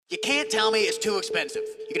You can't tell me it's too expensive.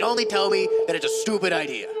 You can only tell me that it's a stupid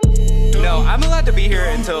idea. No, I'm allowed to be here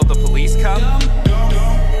until the police come.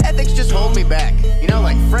 Ethics just hold me back. You know,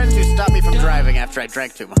 like friends who stop me from driving after I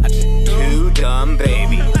drank too much. Two dumb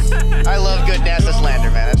babies. I love good NASA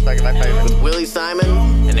slander, man. That's fucking my favorite. With Willie Simon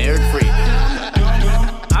and Eric Friedman.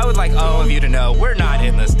 I would like all of you to know we're not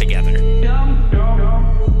in this together.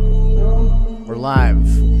 We're live.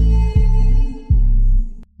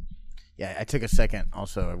 Yeah, I took a second.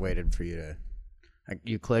 Also, I waited for you to.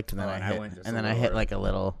 You clicked, and then I hit like a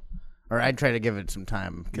little, or I tried to give it some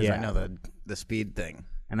time because I know the speed thing.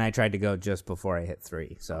 And I tried to go just before I hit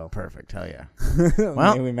 3, so Perfect, hell yeah.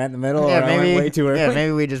 well, maybe we met in the middle, Yeah, or I went way too early. Yeah,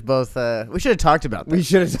 maybe we just both. We should have talked about this. We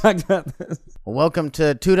should have talked about this. Well, welcome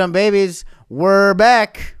to Two Dumb Babies. We're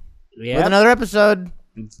back with another episode.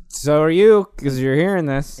 So are you, because you're hearing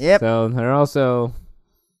this. Yep. So they're also.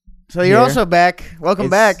 So you're also back. Welcome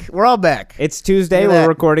back. We're all back. It's Tuesday. We're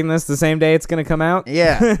recording this the same day it's going to come out.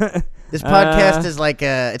 Yeah. This podcast is like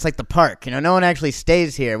it's like the park. You know, no one actually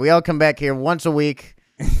stays here. We all come back here once a week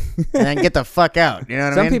and then get the fuck out. You know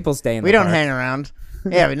what I mean? Some people stay in the We don't park. hang around.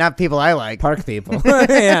 Yeah, but not people I like. Park people.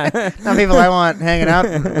 Yeah. Not people I want hanging out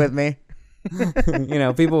with me. You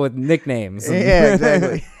know, people with nicknames. Yeah,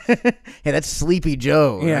 exactly. Hey, that's Sleepy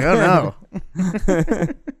Joe. Yeah. I don't know.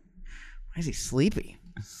 Why is he sleepy?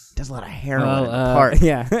 Does a lot of heroin in the park.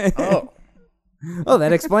 Yeah. Oh,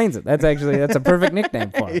 that explains it. That's a perfect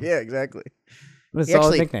nickname for him. Yeah, exactly. What a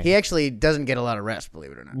solid nickname. He actually doesn't get a lot of rest,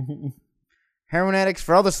 believe it or not. Heroin addicts,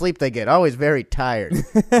 for all the sleep they get, always very tired.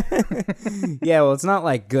 Yeah, well, it's not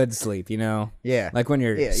like good sleep, you know? Yeah. Like when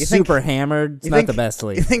you're you super hammered, it's not the best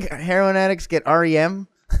sleep. You think heroin addicts get REM?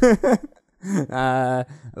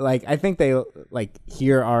 Like I think they like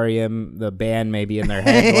hear REM, the band, maybe in their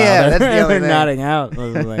head while Yeah, that's the only they're thing. nodding out.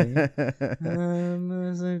 Like,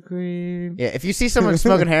 I'm a creep. Yeah, if you see someone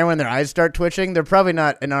smoking heroin, their eyes start twitching, they're probably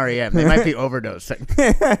not an REM. They might be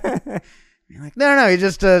overdosing. You're like, no, you're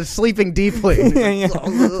just sleeping deeply.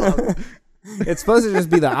 It's supposed to just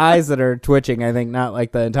be the eyes that are twitching, I think, not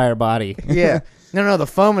like the entire body. Yeah. No, the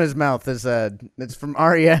foam in his mouth is it's from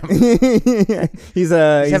REM. He's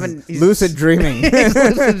lucid dreaming. He's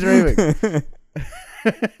lucid dreaming.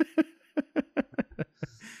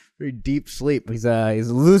 Very deep sleep. He's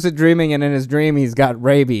lucid dreaming, and in his dream, he's got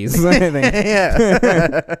rabies. I think.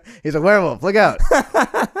 Yeah. He's a werewolf. Look out.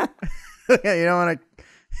 You don't want to.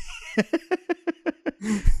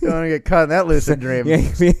 Don't want to get caught in that lucid dream.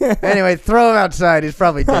 Yeah. Anyway, throw him outside. He's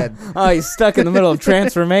probably dead. Oh, he's stuck in the middle of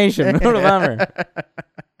transformation. What a bummer.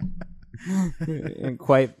 Didn't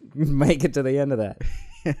quite make it to the end of that.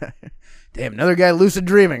 Damn, another guy lucid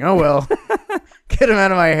dreaming. Oh well. Get him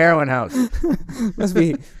out of my heroin house. Must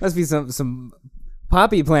be some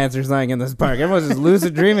poppy plants or something in this park. Everyone's just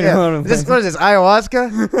lucid dreaming. Yeah. All over the What place. is this,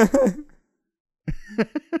 ayahuasca?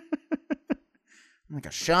 I'm like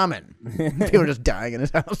a shaman. People are just dying in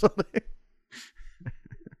his house all day.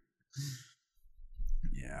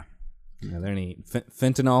 Yeah. Are there any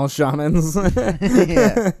fentanyl shamans?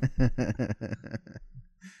 Yeah.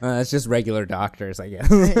 That's just regular doctors, I guess.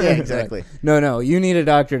 Yeah, exactly. No, you need a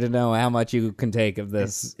doctor to know how much you can take of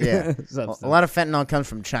this. Yeah. substance. A lot of fentanyl comes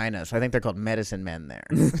from China, so I think they're called medicine men there.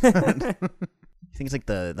 I think it's like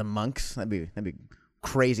the monks. That'd be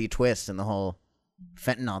crazy twist in the whole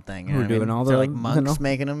fentanyl thing. You know We're what I doing mean? all They're the like monks fentanyl?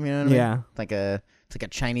 making them. You know what I Yeah. mean? It's like a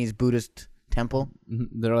Chinese Buddhist temple.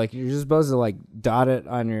 They're like, you're just supposed to like dot it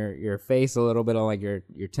on your face a little bit on like your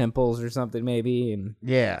temples or something maybe, and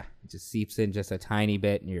Yeah. it just seeps in just a tiny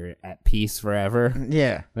bit, and you're at peace forever.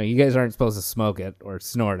 Yeah. Like, you guys aren't supposed to smoke it or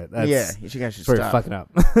snort it. That's Yeah. You guys should for stop. fucking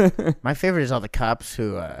up. My favorite is all the cops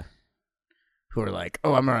who are like,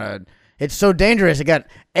 oh, it's so dangerous. It got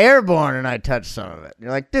airborne, and I touched some of it.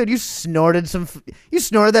 You're like, dude, you snorted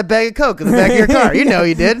that bag of coke in the back of your car. You know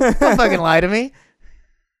you did. Don't fucking lie to me.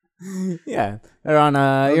 Yeah, they're on.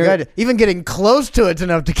 God, even getting close to it's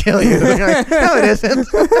enough to kill you. You're like, no, it isn't.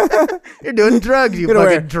 You're doing drugs, you Gonna wear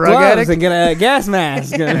fucking drug gloves addict. and get a gas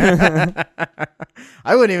mask.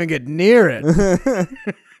 I wouldn't even get near it.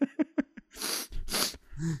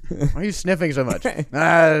 Why are you sniffing so much?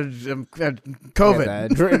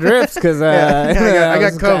 COVID. Drips because I got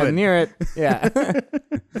was kinda COVID. near it. Yeah,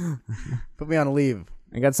 Put me on leave.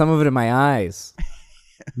 I got some of it in my eyes.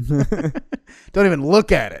 Don't even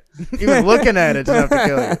look at it. Even looking at it's enough to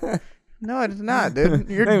kill you. No, it's not, dude.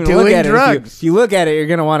 You're Don't even look doing at it. drugs. If you look at it, you're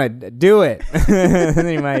gonna want to do it. Then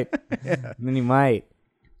you might. Yeah. Then you might.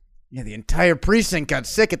 Yeah, the entire precinct got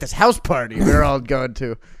sick at this house party we were all going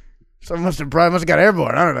to. Someone must have got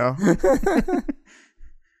airborne. I don't know.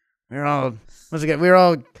 We were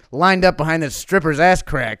all lined up behind this stripper's ass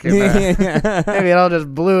crack. And, maybe it all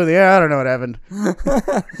just blew in the air. I don't know what happened.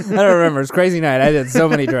 I don't remember. It's crazy night. I did so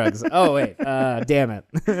many drugs. Oh wait, damn it.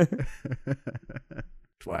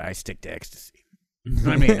 That's why I stick to ecstasy.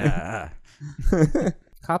 I mean,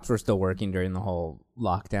 Cops were still working during the whole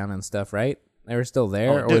lockdown and stuff, right? They were still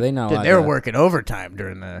there, or dude, were they not? Dude, they were working overtime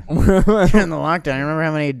during the lockdown. You remember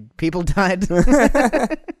how many people died?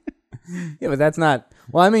 Yeah, but that's not.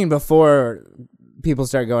 Well, I mean, before people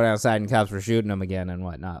started going outside and cops were shooting them again and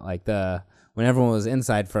whatnot, like when everyone was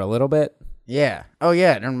inside for a little bit. Yeah. Oh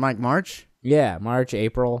yeah. And like March. Yeah, March,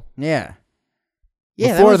 April. Yeah.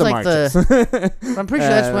 Yeah. Before that was the like marches. I'm pretty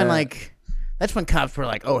sure that's when cops were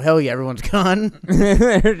like, "Oh hell yeah, everyone's gone."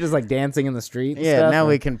 They're just like dancing in the street. And stuff, now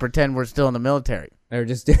we can pretend we're still in the military. They're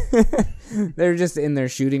just they're just in their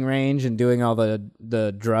shooting range and doing all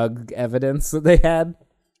the drug evidence that they had.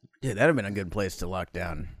 Dude, that'd have been a good place to lock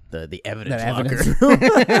down the evidence That locker. evidence room.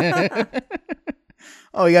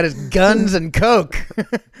 Oh, he got his guns and coke.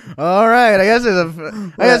 All right, I guess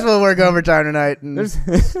we'll work overtime tonight and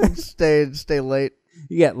stay late.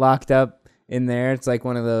 You get locked up in there. It's like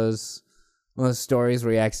one of those stories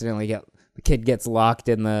where you accidentally the kid gets locked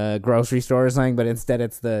in the grocery store or something, but instead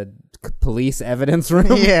it's the police evidence room.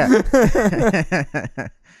 Yeah.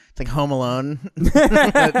 It's like Home Alone.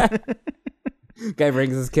 Guy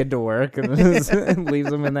brings his kid to work and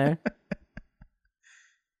leaves him in there.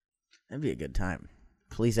 That'd be a good time.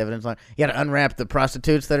 Police evidence line. You gotta unwrap the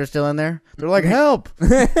prostitutes that are still in there. They're like, help! All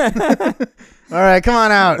right, come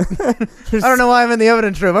on out. I don't know why I'm in the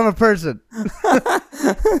evidence room. I'm a person.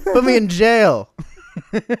 Put me in jail.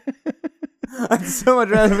 I'd so much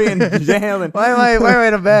rather be in jail than Why am I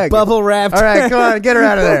in a bag? bubble wrapped. All right, come on, get her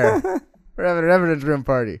out of there. We're having an evidence room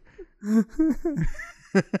party.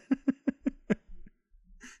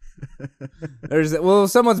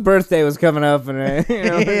 Someone's birthday was coming up, and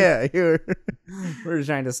Yeah, we're just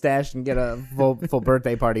trying to stash and get a full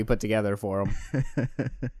birthday party put together for them.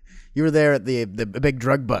 you were there at the big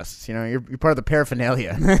drug busts. You know, you're part of the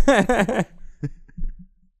paraphernalia.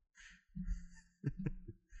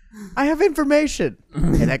 I have information.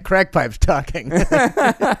 Hey, that crack pipe's talking.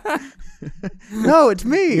 No, it's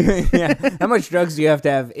me. Yeah. How much drugs do you have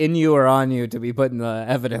to have in you or on you to be put in the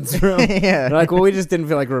evidence room? Yeah. They're like, well, we just didn't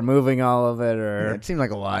feel like removing all of it, Yeah, or it seemed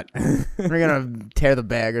like a lot. We're gonna tear the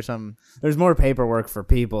bag or something. there's more paperwork for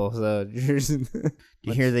people. So you're just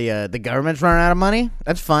You hear the government's running out of money?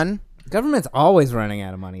 That's fun. government's always running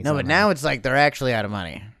out of money. No, but somehow. now it's like they're actually out of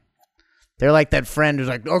money. They're like that friend who's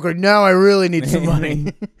like, okay, now I really need some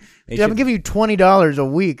money. Dude, I'm giving you $20 a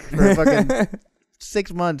week for fucking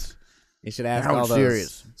 6 months. They should ask How all those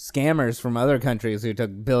serious? scammers from other countries who took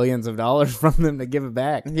billions of dollars from them to give it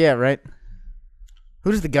back. Yeah, right.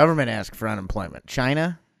 Who does the government ask for unemployment?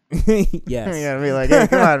 China? Yes. You gotta be like, hey,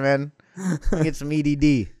 come on, man. Get some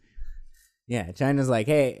EDD. Yeah, China's like,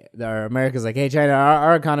 hey, or America's like, hey, China,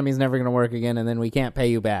 our economy's never going to work again, and then we can't pay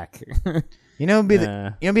you back. You know, be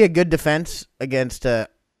a good defense against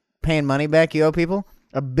paying money back you owe people.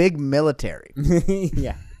 A big military.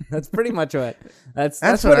 Yeah, that's pretty much what that's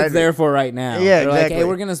what what I it's do. there for right now. Yeah, They're like, exactly. hey,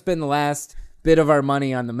 we're going to spend the last bit of our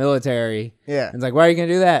money on the military. Yeah. And it's like, why are you going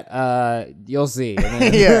to do that? You'll see. And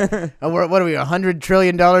then- Yeah. What are we? $100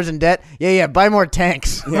 trillion in debt? Yeah. Buy more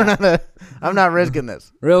tanks. Yeah. I'm not risking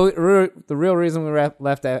this. the real reason we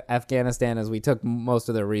left Afghanistan is we took most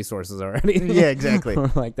of their resources already. Yeah, exactly.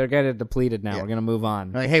 We're like, they're kind of depleted now. Yeah. We're gonna move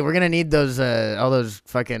on. Like, hey, we're gonna need those all those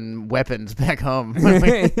fucking weapons back home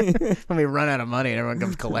when we run out of money and everyone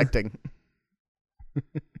comes collecting.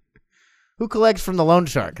 Who collects from the loan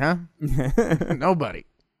shark, huh? Nobody.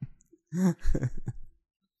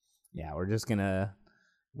 Yeah, we're just gonna.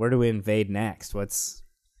 Where do we invade next?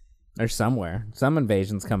 There's somewhere. Some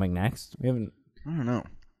invasion's coming next. We haven't. I don't know.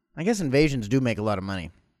 I guess invasions do make a lot of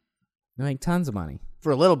money. They make tons of money.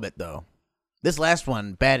 For a little bit, though. This last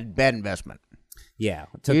one, bad investment. Yeah.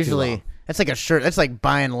 It took Usually, that's like that's like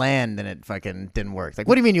buying land and it fucking didn't work. Like,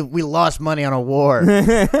 what do you mean we lost money on a war?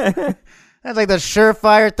 That's like the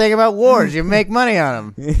surefire thing about wars. You make money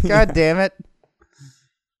on them. God damn it.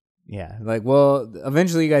 Yeah. Like, well,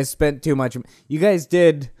 eventually you guys spent too much. You guys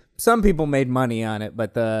did. Some people made money on it,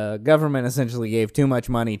 but the government essentially gave too much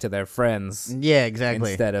money to their friends. Yeah,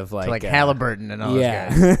 exactly. Instead of like Halliburton and all those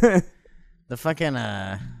guys. yeah. The fucking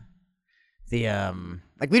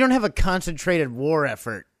like we don't have a concentrated war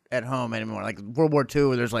effort at home anymore. Like World War II,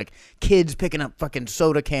 where there's like kids picking up fucking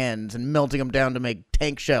soda cans and melting them down to make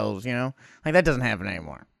tank shells. You know, like that doesn't happen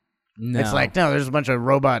anymore. No. It's like no, there's a bunch of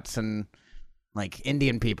robots and like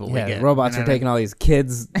Indian people we Yeah, get. robots You know are what I taking all these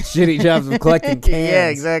kids' shitty jobs of collecting cans. Yeah,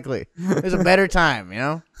 exactly. There's a better time, you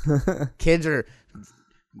know? Kids are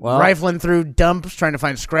Well, rifling through dumps trying to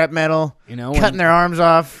find scrap metal, you know, cutting their arms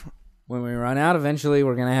off. when we run out, eventually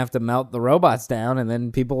we're gonna have to melt the robots down, and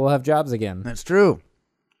then people will have jobs again. That's true.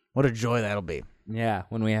 What a joy that'll be. Yeah,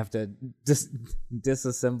 when we have to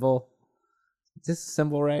disassemble,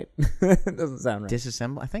 right? Doesn't sound right.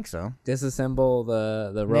 Disassemble? I think so. Disassemble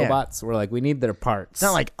the robots. We're like, we need their parts. It's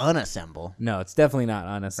not like unassemble No, it's definitely not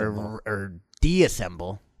unassemble. or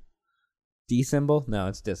deassemble. Deassemble? No,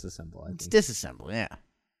 it's disassemble. I It's think. disassemble, yeah.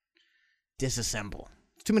 Disassemble.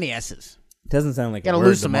 It's too many S's. It doesn't sound like You gotta a word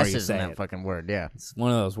lose the some more you S's in say that it. fucking word, yeah. It's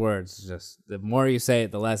one of those words. It's just the more you say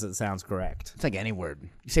it, the less it sounds correct. It's like any word.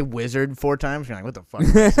 You say wizard 4 times, you're like, what the fuck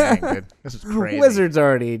am I saying, dude? This is crazy. Wizard's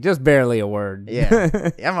already just barely a word. Yeah.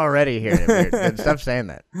 I'm already hearing it weird. Dude, stop saying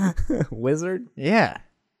that. Wizard? Yeah.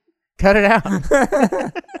 Cut it out.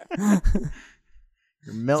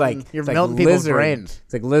 You're melting, it's like melting people's lizard. brains.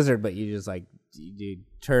 It's like lizard, but you just like you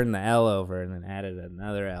turn the L over and then added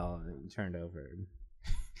another L and then you turned over.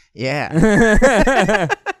 Yeah.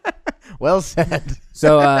 Well said.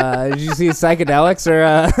 So, did you see psychedelics or?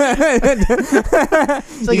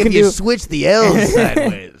 It's like if you switch the L's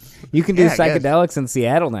sideways. You can do Yeah, I guess. psychedelics in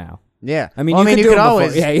Seattle now. Yeah. I mean, Well, you you could could do it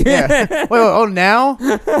always. before. Yeah. Wait, oh, now?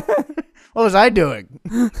 What was I doing?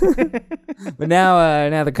 But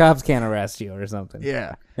now the cops can't arrest you or something.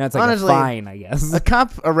 Yeah. Now it's like Honestly, a fine, I guess. A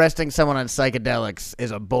cop arresting someone on psychedelics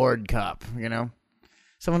is a bored cop, you know?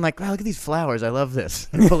 Someone like, wow, look at these flowers. I love this.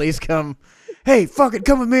 And police come, hey, fucking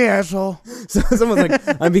come with me, asshole. So someone's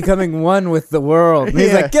like, I'm becoming one with the world. And he's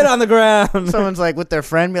Yeah. like, get on the ground. Someone's like with their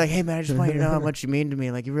friend, be like, hey, man, I just want you to know how much you mean to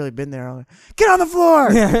me. Like, you've really been there. All Get on the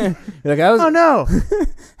floor. You're like, I was. Oh, no.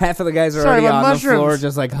 Half of the guys are Sorry already about on the floor, mushrooms.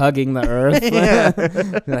 just like hugging the earth. Yeah.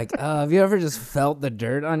 You're like, have you ever just felt the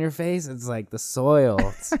dirt on your face? It's like the soil.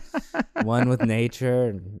 It's one with nature.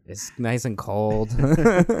 And it's nice and cold.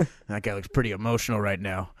 That guy looks pretty emotional right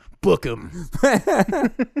now. Book him.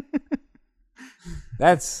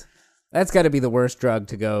 That's got to be the worst drug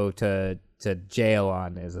to go to jail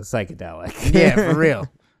on is a psychedelic. Yeah, for real.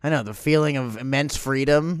 I know, the feeling of immense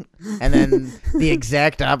freedom and then the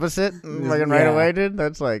exact opposite. Like, right Yeah. away, dude.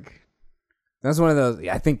 That's like... That's one of those.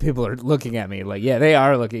 I think people are looking at me like, yeah, they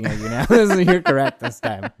are looking at you now. You're correct this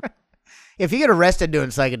time. If you get arrested doing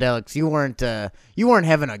psychedelics, you weren't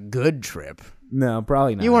having a good trip. No,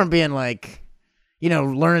 probably not. You weren't being like,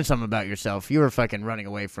 learning something about yourself. You were fucking running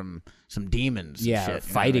away from some demons. Yeah, and shit,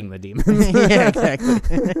 fighting the demons. Yeah,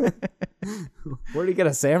 exactly. Where'd he get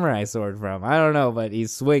a samurai sword from? I don't know, but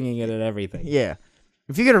he's swinging it at everything. Yeah.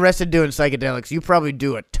 If you get arrested doing psychedelics, you probably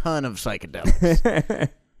do a ton of psychedelics.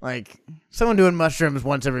 Like, someone doing mushrooms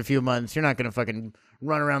once every few months, you're not going to fucking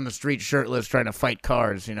run around the street shirtless trying to fight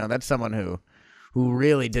cars. That's someone who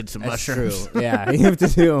really did some That's mushrooms. true. Yeah, you have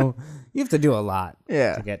to do a lot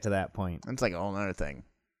Yeah. to get to that point. That's like a whole other thing.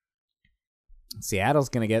 Seattle's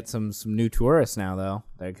gonna get some new tourists now though,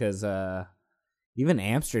 because even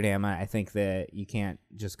Amsterdam, I think that you can't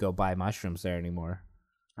just go buy mushrooms there anymore.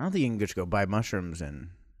 I don't think you can just go buy mushrooms in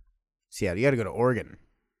Seattle. You got to go to Oregon.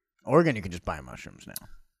 Oregon, you can just buy mushrooms now.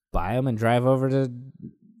 Buy them and drive over to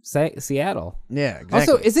Seattle. Yeah, exactly.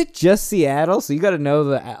 Also, is it just Seattle? So you got to know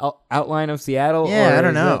the outline of Seattle. Yeah, or I don't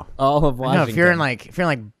is know. it all of I Washington. know, if you're in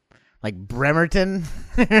like Bremerton,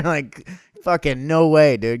 like fucking no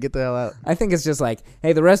way, dude. Get the hell out. I think it's just like,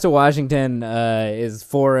 hey, the rest of Washington is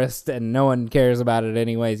forest and no one cares about it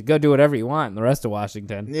anyways. Go do whatever you want in the rest of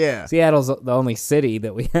Washington. Yeah. Seattle's the only city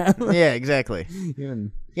that we have. Yeah, exactly.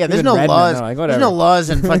 Even, Yeah, there's even no Redmond, laws. they're like, There's whatever. no laws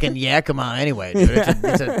in fucking Yakima anyway, dude.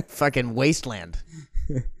 It's a fucking wasteland.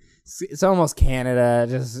 It's almost Canada.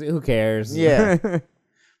 Just who cares? Yeah.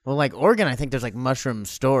 Well, like Oregon, I think there's like mushroom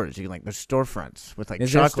stores. You can there's storefronts with like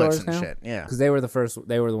Is there chocolates stores and now? shit. Yeah. Because they were the first.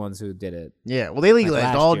 They were the ones who did it. Yeah. Well, they legalized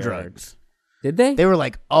last all year. drugs. Did they? They were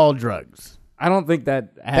like all drugs. I don't think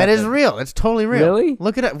that. That is happened. real. It's totally real. Really?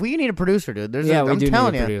 Look it up. We need a producer, dude. There's Yeah, we I'm do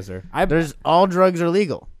telling need a you, producer. there's all drugs are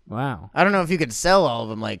legal. Wow. I don't know if you could sell all of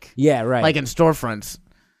them like Yeah. Right. in storefronts.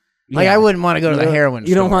 Like Yeah. I wouldn't want to go to the heroin.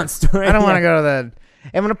 You don't store. want store. I don't want to go to the.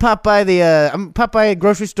 I'm gonna pop by a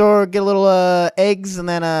grocery store, get a little eggs, and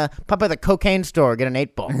then pop by the cocaine store, get an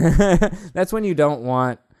 8-ball. That's when you don't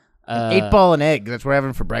want 8-ball and eggs. That's what we're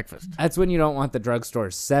having for breakfast. That's when you don't want the drugstore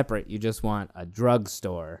separate. You just want a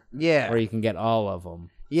drugstore Yeah. where you can get all of them.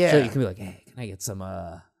 Yeah. So you can be like, hey, can I get some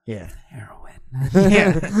Yeah. heroin?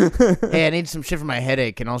 Yeah. Hey, I need some shit for my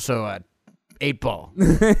headache and also 8-ball.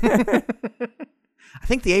 I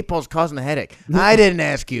think the 8-ball's causing the headache. I didn't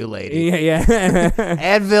ask you, lady. Yeah.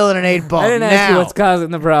 Advil and an 8-ball. I didn't ask you now. what's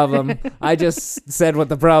causing the problem. I just said what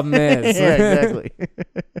the problem is. Yeah, exactly.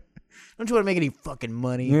 Don't you want to make any fucking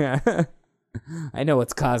money? Yeah. I know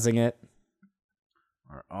what's causing it.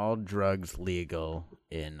 Are all drugs legal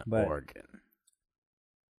in But- Oregon?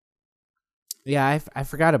 Yeah, I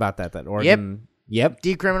forgot about that. That Oregon. Yep.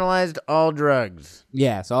 Decriminalized all drugs.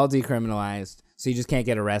 Yeah, it's all decriminalized. So you just can't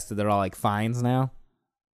get arrested. They're all like fines now.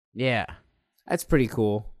 Yeah. That's pretty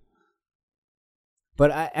cool.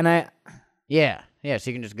 But I Yeah. Yeah,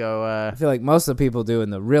 so you can just go, feel like most of the people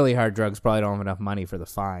doing the really hard drugs probably don't have enough money for the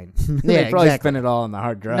fine. They Yeah, probably exactly. spend it all on the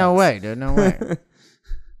hard drugs. no way, dude, no way.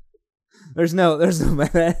 There's no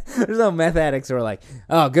meth addicts who are like,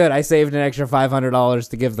 oh, good, I saved an extra $500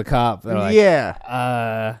 to give the cop. They're like,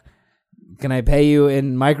 Yeah. Can I pay you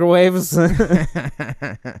in microwaves?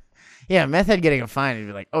 Yeah, meth head getting a fine, he'd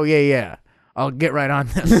be like, oh, yeah. I'll get right on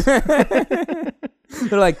this.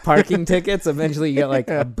 They're like parking tickets. Eventually, you get like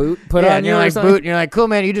a boot put Yeah, on and you you're or like, something. boot, and you're like, cool,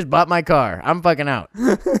 man, you just bought my car. I'm fucking out.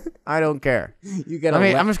 I don't care. You get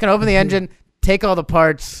I'm just going to open the engine, take all the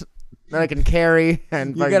parts that I can carry,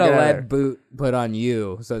 and you fucking get a get out of lead boot put on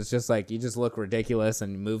you, so it's just like you just look ridiculous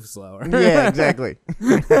and move slower. there. Yeah, exactly.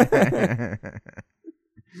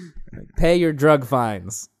 Pay your drug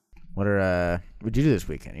fines. What'd you do this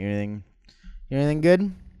weekend? You anything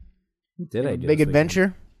good? Did I do Big this adventure?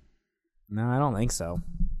 weekend? No, I don't think so.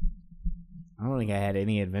 I don't think I had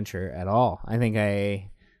any adventure at all. I think I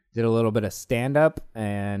did a little bit of stand up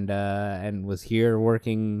and was here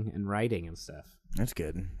working and writing and stuff. That's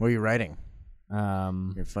good. What are you writing?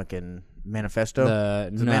 Your fucking manifesto?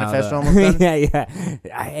 Is the manifesto almost done? yeah.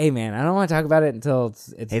 Hey, man, I don't want to talk about it until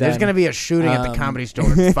it's Hey, done. there's going to be a shooting at the Comedy Store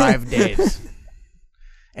in 5 days.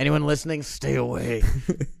 Anyone listening, stay away.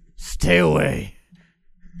 Stay away.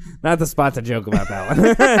 Not the spot to joke about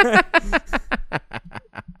that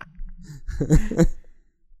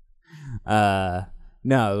one.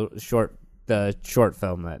 No, the short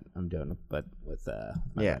film that I'm doing, but with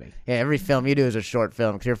my Yeah. buddy. Yeah, every film you do is a short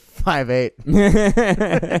film because you're 5'8".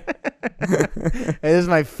 Hey, this is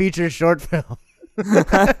my feature short film.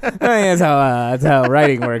 I think that's how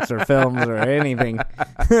writing works, or films, or anything.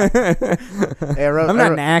 Hey, I'm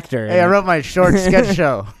not an actor. Hey, I wrote my short sketch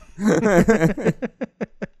show.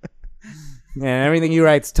 Yeah, everything you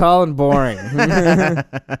write's tall and boring. You're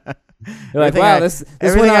like, Everything wow, I- this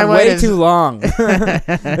everything went I on write way is- too long.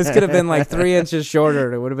 This could have been like 3 inches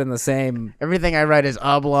shorter. It would have been the same. Everything I write is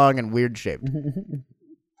oblong and weird shaped.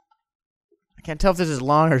 I can't tell if this is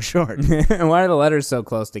long or short. Why are the letters so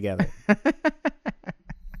close together?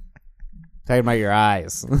 Talking about your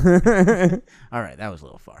eyes. All right, that was a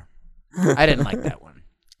little far. I didn't like that one.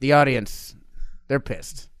 The audience, they're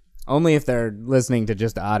pissed. Only if they're listening to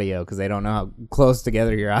just audio, because they don't know how close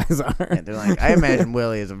together your eyes are. Yeah, they're like, I imagine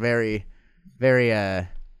Willie is a very, very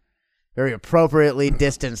appropriately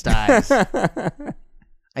distanced eyes.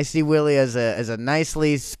 I see Willie as a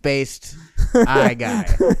nicely spaced eye guy.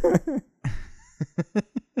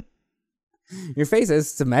 Your face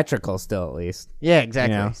is symmetrical still, at least. Yeah,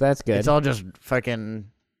 exactly. You know, so that's good. It's all just fucking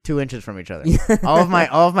 2 inches from each other. all of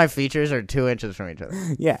my features are 2 inches from each other.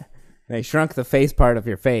 Yeah. They shrunk the face part of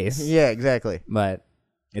your face. Yeah, exactly. But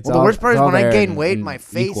it's Well, the all, worst part it's is all when I there gain and- weight, and my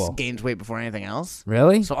face equal. gains weight before anything else.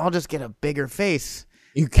 Really? So I'll just get a bigger face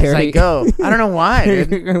You as carry I go. I don't know why,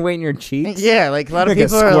 dude. You're weight in your cheeks? Yeah, like a lot of Like a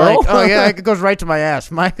people are like, squirrel? "Oh yeah, it goes right to my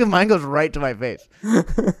ass." Mine goes right to my face. I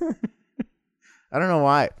don't know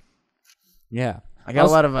why. Yeah. I got a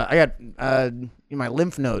lot of my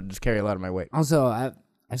lymph nodes carry a lot of my weight. Also,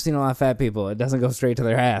 I've seen a lot of fat people. It doesn't go straight to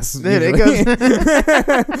their ass. Dude, it usually. goes.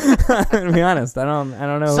 To be honest, I don't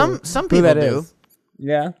know. Some who people that do. is.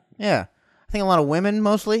 Yeah. Yeah, I think a lot of women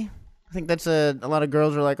mostly. I think that's a lot of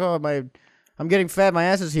girls are like, "Oh, I'm getting fat. My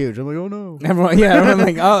ass is huge." I'm like, "Oh no." Everyone's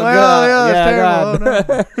like, oh, Like, God. oh, yeah, yeah,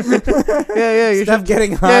 that's terrible. God. Yeah, you Stop should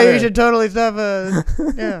getting Yeah, hotter. you should totally stop.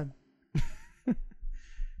 Yeah.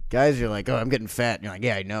 Guys, you're like, "Oh, I'm getting fat." And you're like,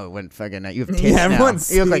 "Yeah, I know. It went fucking. You have tits Yeah, now. everyone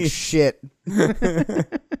You look like sees. shit."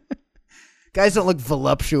 Guys don't look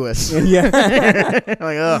voluptuous. Yeah. Like,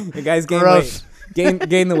 oh, The guys gain gross. weight.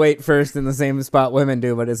 Gain the weight first in the same spot women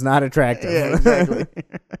do, but it's not attractive. Yeah, exactly.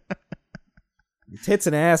 Tits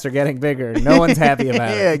and ass are getting bigger. No one's happy about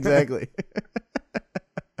Yeah, it. exactly. I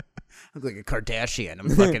look like a Kardashian.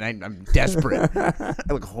 I'm desperate. I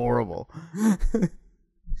look horrible.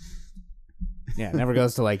 Yeah, it never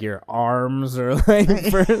goes to like your arms or like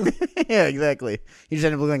first. Yeah, exactly. You just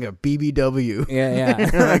end up looking like a BBW. Yeah.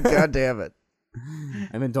 You're like, God damn it.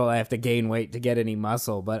 I've been told I have to gain weight to get any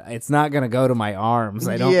muscle, but it's not gonna go to my arms.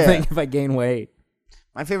 I don't Yeah. think if I gain weight.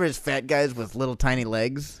 My favorite is fat guys with little tiny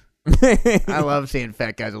legs. I love seeing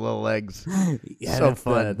fat guys with little legs. Yeah, So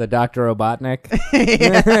fun. The Dr. Robotnik.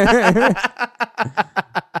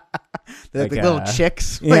 They're Like, like little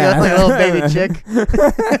chicks. yeah. Like a little baby chick.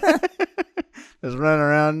 Just running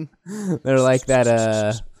around. They're like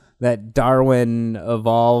that Darwin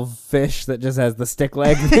evolve fish that just has the stick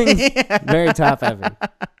leg thing. Very top heavy.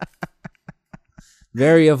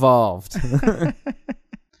 Very evolved.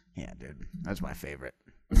 Yeah, dude. That's my favorite.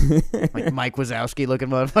 Like Mike Wazowski looking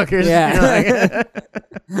motherfuckers. Yeah. You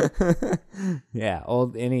know, like- Yeah,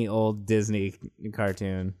 any old Disney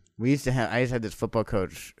cartoon. I used to have this football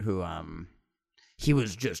coach who he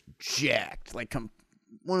was just jacked, like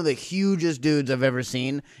one of the hugest dudes I've ever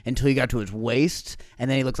seen until he got to his waist, and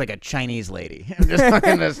then he looks like a Chinese lady. Just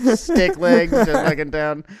fucking just stick legs, just fucking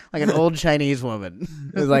down like an old Chinese woman.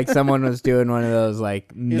 It was like someone was doing one of those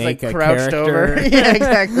like He was make like a crouched character. over. Yeah,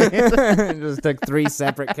 exactly. Just took 3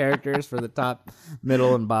 separate characters for the top,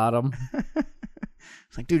 middle, and bottom.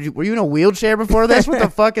 It's like, dude, were you in a wheelchair before this?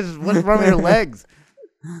 What's wrong with your legs?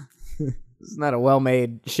 It's not a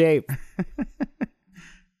well-made shape.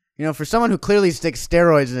 You know, for someone who clearly sticks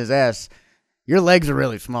steroids in his ass, your legs are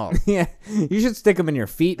really small. Yeah, you should stick them in your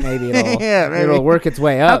feet. Maybe it'll Yeah, maybe. it'll work its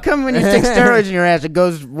way How up. come when you stick steroids in your ass, it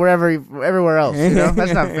goes everywhere else? You know,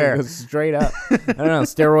 that's not It fair. goes straight up. I don't know.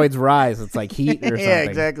 Steroids rise. It's like heat or something. Yeah,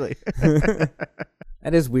 exactly.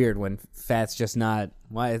 That is weird when fat's just not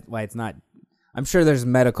why it's not. I'm sure there's a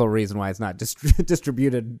medical reason why it's not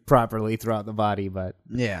distributed properly throughout the body, but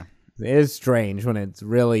Yeah, it is strange when it's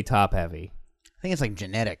really top heavy. I think it's like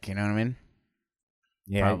genetic. You know what I mean?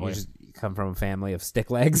 Yeah, Probably. you just come from a family of stick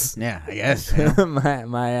legs. Yeah, I guess. Yeah.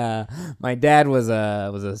 my dad was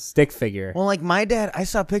a stick figure. Well, like my dad, I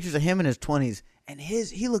saw pictures of him in his 20s, and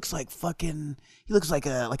he looks like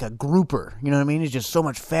a grouper. You know what I mean? He's just so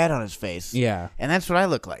much fat on his face. Yeah. And that's what I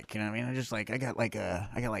look like. You know what I mean? I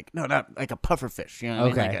got not like a puffer fish. You know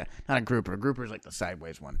what I mean? Okay. Like not a grouper. A grouper is like the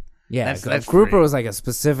sideways one. Yeah, That's grouper pretty- was like a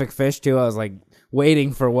specific fish too. I was like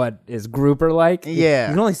waiting for what is grouper like. Yeah.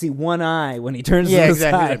 You can only see one eye when he turns Yeah, to the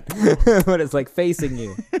exactly. side, but it's like facing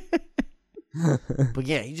you. But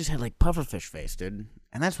yeah, he just had like pufferfish face, dude.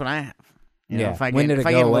 And that's what I have. You know, Yeah. if I When gain, did if it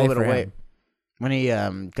I go gain a away little bit for of weight. him? When he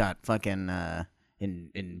got fucking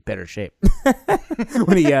in better shape.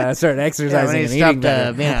 When he started Yeah, exercising when he and stopped eating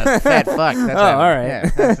better. being a fat fuck. That's what happened. all right. Yeah,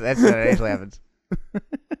 that's what actually happens.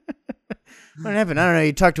 What happened? I don't know.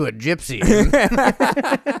 You talked to a gypsy.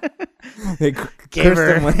 They Gave cursed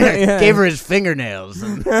her, him with- yeah. gave her his fingernails.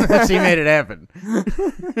 And she made it happen.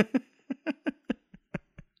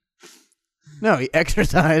 No, he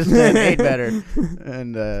exercised and ate better.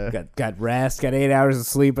 And got rest, got 8 hours of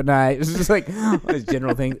sleep a night. It's just like his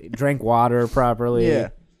general thing. Drank water properly. yeah.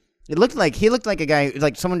 He looked like a guy,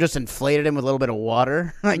 like someone just inflated him with a little bit of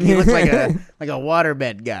water. Like he looked like a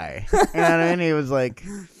waterbed guy. You know what I mean? He was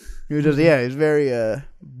very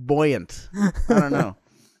buoyant. I don't know.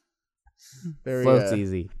 Very Floats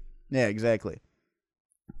easy. Yeah, exactly.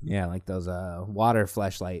 Yeah, like those water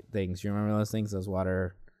fleshlight things. You remember those things? Those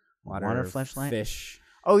water fleshlight? fish.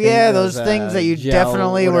 Oh yeah, those things that you gel,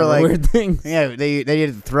 definitely were whatever like weird things. yeah, they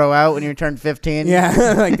had to throw out when you turned 15.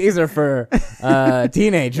 Yeah, like these are for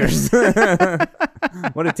teenagers.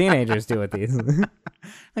 What do teenagers do with these?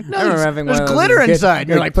 Like, I no, remember having there's one of those glitter as a kid. inside.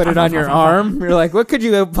 You're like put it on your arm. You're like, what could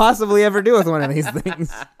you possibly ever do with one of these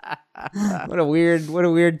things? What a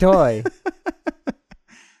weird toy.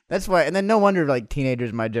 That's why, and then no wonder like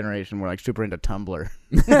teenagers in my generation were like super into Tumblr.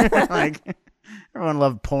 Like everyone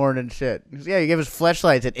loved porn and shit. Yeah, you give us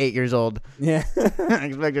fleshlights at 8 years old. Yeah. I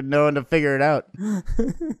expected no one to figure it out.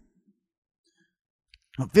 It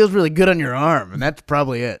feels really good on your arm, and that's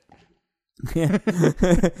probably it. Yeah.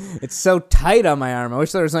 It's so tight on my arm. I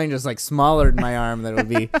wish there was something just like smaller in my arm that would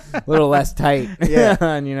be a little less tight. Yeah.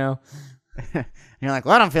 And And you're like,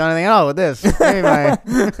 well, I don't feel anything at all with this. Maybe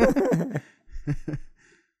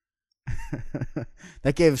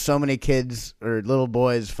that gave so many kids or little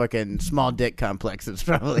boys fucking small dick complexes,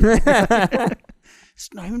 probably. It's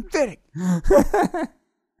not even fitting. can't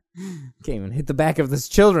even hit the back of this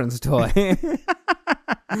children's toy.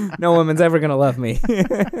 No woman's ever gonna love me.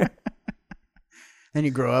 Then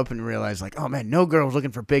you grow up and realize, like, oh man, no girl was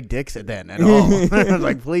looking for big dicks then at all. I was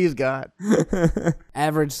like, please God.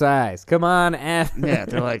 Average size. Come on, Yeah,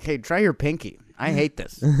 they're like, hey, try your pinky. I hate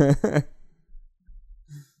this.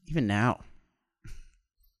 Even now,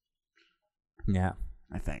 Yeah.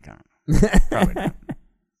 I think. I don't know. Probably not.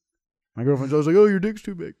 My girlfriend's always like, oh, your dick's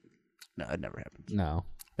too big. No, that never happened. No.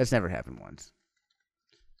 That's never happened once.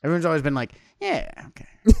 Everyone's always been like, yeah, okay.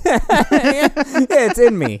 Yeah, it's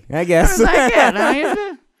in me, I guess. Like, yeah,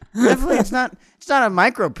 no, Definitely, it's not a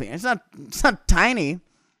micro penis. It's not tiny.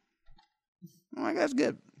 I'm like, that's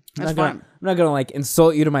good. That's fine. I'm not gonna like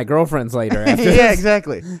insult you to my girlfriends later. After Yeah, this.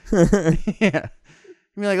 exactly. Yeah.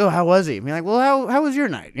 Be like, oh, how was he? Be like, well, how was your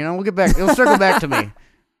night? You know, we'll get back. It'll circle back to me.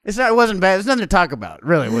 It wasn't bad. There's nothing to talk about.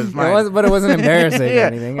 Really, it was mine. But it wasn't embarrassing Yeah, or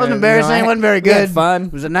anything. it wasn't embarrassing. It wasn't very we had good. fun.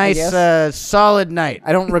 It was a nice, solid night.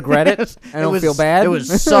 I don't regret it. I don't feel bad. It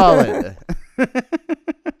was solid.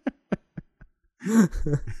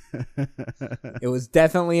 It was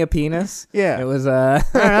definitely a penis. Yeah. It was I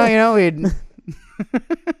don't know. You know,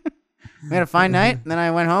 we had a fine night, and then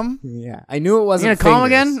I went home. Yeah, I knew it You wasn't. gonna call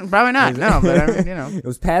him fingers. again? Probably not. No, but I mean, you know. It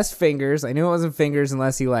was past fingers. I knew it wasn't fingers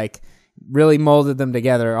unless he like really molded them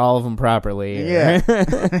together, all of them properly. Yeah.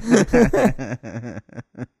 It's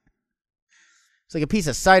like a piece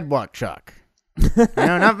of sidewalk chalk. You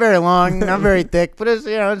know, not very long, not very thick, but it's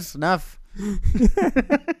it's enough.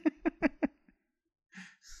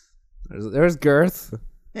 There's girth.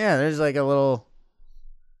 Yeah, there's like a little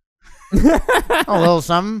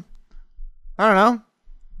something. I don't know.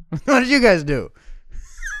 What did you guys do?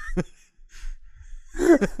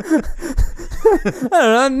 I don't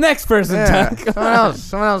know. Next person talk.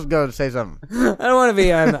 Someone else go say something. I don't want to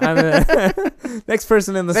be on the next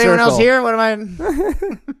person in the circle. Anyone else here? What am I?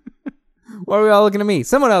 Why are we all looking at me?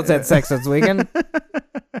 Someone else had sex this weekend.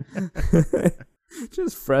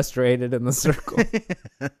 Just frustrated in the circle.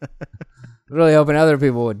 Really hoping other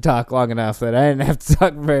people would talk long enough that I didn't have to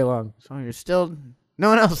talk very long. So you're still no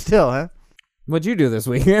one else still, huh? What'd you do this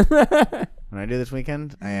weekend? What I do this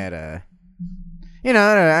weekend, I had I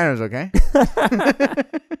was okay.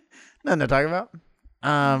 Nothing to talk about.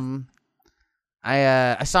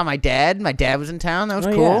 I saw my dad. My dad was in town. That was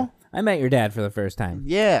cool. Yeah. I met your dad for the first time.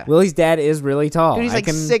 Yeah. Willie's dad is really tall. Dude, he's like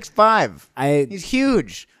 6'5". He's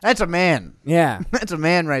huge. That's a man. Yeah. That's a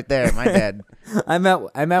man right there, my dad. I met He's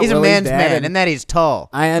Willie's a man's dad, man, and that he's tall.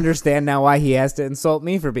 I understand now why he has to insult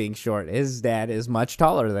me for being short. His dad is much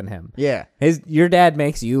taller than him. Yeah. Your dad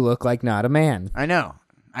makes you look like not a man. I know.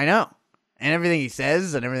 And everything he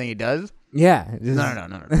says and everything he does. Yeah.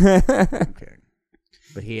 No. Okay.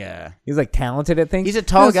 But he's like talented at things. he's a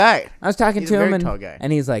tall guy. I was talking He's to a him very tall guy.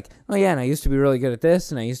 and he's like, oh yeah, and I used to be really good at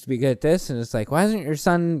this and I used to be good at this, and it's like, why isn't your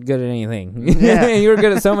son good at anything? Yeah. You were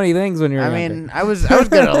good at so many things when you were I younger. mean, I was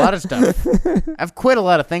good at a lot of stuff. I've quit a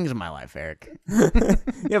lot of things in my life, Eric.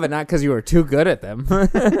 Yeah, but not because you were too good at them.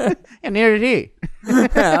 And neither did he.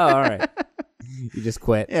 Oh, all right. You just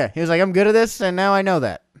quit. Yeah, he was like, I'm good at this, and now I know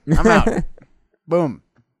that. I'm out. Boom.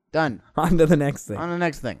 Done. On to the next thing. On to the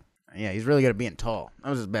next thing. Yeah, he's really good at being tall. That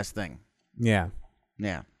was his best thing. Yeah.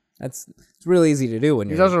 Yeah. It's really easy to do when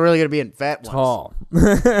He's you're also really good at being fat. tall.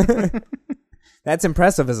 That's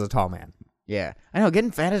impressive as a tall man. Yeah. I know,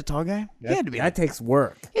 getting fat as a tall guy, he had to be That takes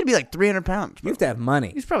work. he had to be like 300 pounds. You have to have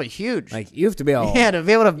money. He's probably huge. Like you have to be able. yeah, to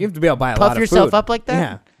be able to You have to be able to buy a puff lot of yourself food. up like that.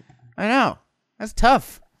 Yeah. I know. That's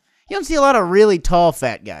tough. You don't see a lot of really tall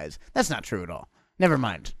fat guys. That's not true at all. Never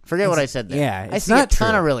mind. Forget what I said there. yeah, I it's see not a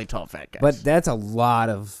ton true. of really tall fat guys. But that's a lot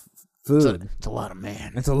of food. it's a lot of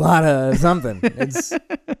man. It's a lot of something.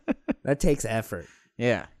 That takes effort.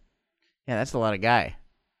 Yeah. Yeah, that's a lot of guy.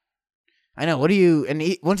 I know. What do you... And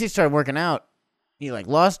once he started working out, he, like,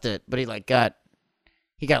 lost it, but he got,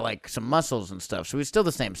 like, some muscles and stuff, so he's still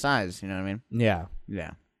the same size, you know what I mean? Yeah.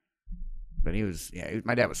 Yeah. But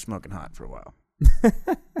my dad was smoking hot for a while.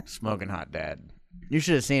 Smoking hot dad. You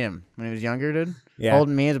should have seen him when he was younger, dude. Yeah.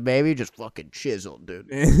 Holding me as a baby, just fucking chiseled, dude.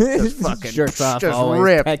 Just fucking... Shirts off, just always,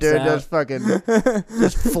 ripped, pecs dude. out. Just fucking...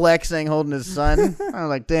 just flexing, holding his son. I was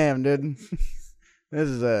like, damn, dude. This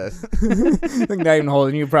is Like not even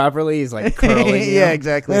holding you properly. He's like curling you. yeah,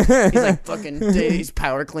 exactly. He's like fucking... he's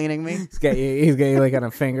power cleaning me. He's got you like on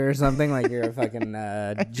a finger or something. Like you're a fucking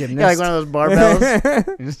gymnast. Yeah, like one of those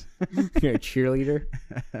barbells. You're a cheerleader.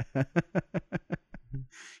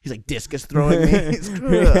 He's like discus throwing me.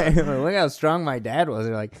 Look how strong my dad was.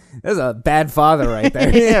 You're like, there's a bad father right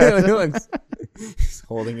there. Yeah. He's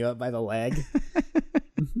holding you up by the leg.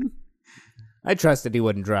 I trusted he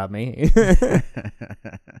wouldn't drop me.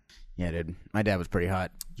 Yeah, dude. My dad was pretty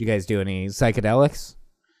hot. Did you guys do any psychedelics?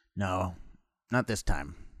 No, not this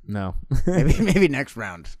time. No. Maybe next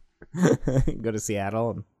round. Go to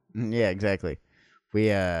Seattle. Yeah, exactly.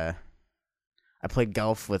 I played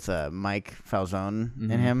golf with Mike Falzone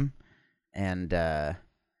and him, and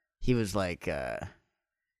he was like,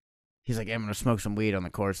 he's like, I'm gonna smoke some weed on the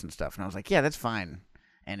course and stuff, and I was like, yeah, that's fine,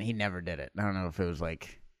 and he never did it. I don't know if it was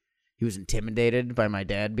like he was intimidated by my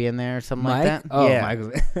dad being there or something like that. Oh, yeah. Mike.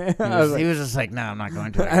 He was just like, no, I'm not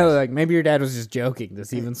going to. I was like, maybe your dad was just joking. Does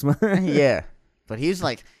he even smoke? Yeah, but he's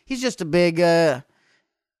just a big.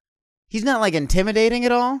 he's not like intimidating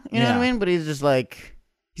at all. You know what I Yeah. mean? But he's just like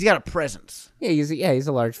he's got a presence. Yeah, he's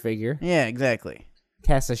a large figure. Yeah, exactly.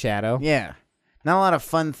 Casts a shadow. Yeah, not a lot of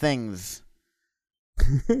fun things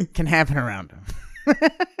can happen around him.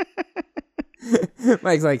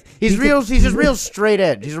 Mike's like He's just real straight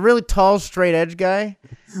edge. He's a really tall, straight edge guy.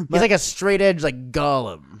 He's like a straight edge, like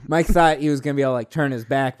Gollum. Mike thought he was gonna be able to like turn his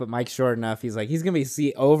back, but Mike's short enough. He's like he's gonna be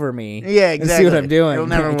see over me. Yeah, And exactly. see what I'm doing. It'll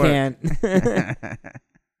never work.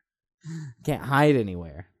 Can't hide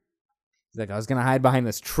anywhere. He's like I was gonna hide behind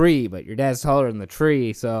this tree, but your dad's taller than the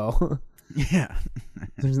tree, so Yeah.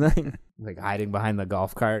 there's nothing. Like hiding behind the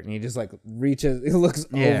golf cart, and he just like reaches. He looks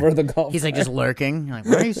Yeah. over the golf. He's like cart. just lurking. You're like,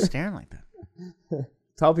 why are you staring like that?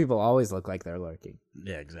 Tall people always look like they're lurking.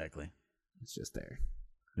 Yeah, exactly. It's just there.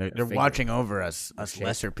 They're figure. watching over us shape.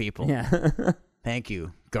 lesser people. Yeah. Thank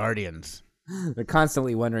you, guardians. They're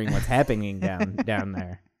constantly wondering what's happening down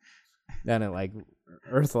there, down at like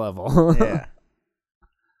Earth level. Yeah.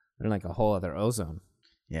 They're like a whole other ozone.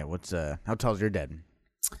 Yeah. What's how tall's your dad?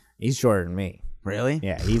 He's shorter than me. Really?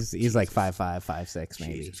 Yeah, he's like 5'5", 5'6",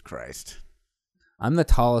 maybe. Jesus Christ. I'm the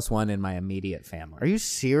tallest one in my immediate family. Are you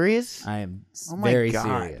serious? I am Oh my very God.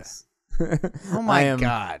 serious. Oh my I am,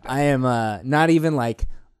 God. I am not even like,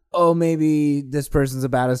 oh, maybe this person's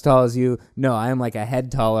about as tall as you. No, I am like a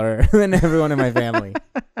head taller than everyone in my family.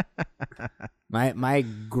 My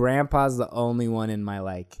grandpa's the only one in my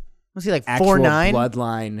like Was he like actual 4'9"?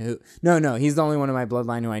 bloodline who. No, he's the only one in my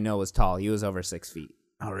bloodline who I know was tall. He was over 6 feet.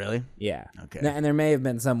 Oh, really? Yeah. Okay. And there may have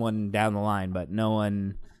been someone down the line, but no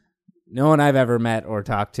one I've ever met or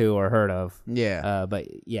talked to or heard of. Yeah. But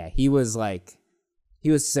yeah, he was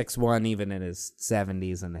 6'1" even in his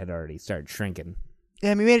 70s and had already started shrinking. Yeah,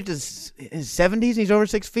 he made it to his 70s and he's over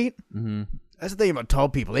 6 feet? Mm-hmm. That's the thing about tall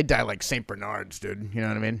people. They die like St. Bernards, dude. You know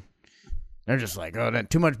what I mean? They're just like, oh,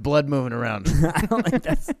 too much blood moving around. I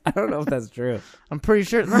don't know if that's true. I'm pretty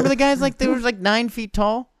sure. Remember the guys they were like 9 feet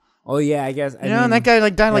tall? Oh yeah, I guess. You know, and that guy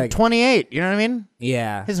died like like- 28. You know what I mean?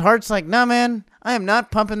 Yeah, His heart's like, nah, man, I am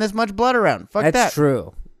not pumping this much blood around. Fuck that's that.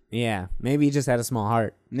 true. Yeah, maybe he just had a small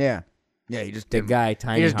heart. Yeah. Yeah, he just Big didn't. guy,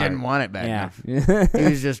 tiny He just heart. didn't want it bad Yeah, enough. He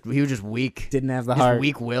was just weak. didn't have the Just heart.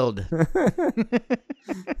 weak-willed.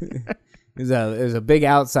 It was a big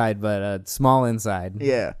outside, but a small inside.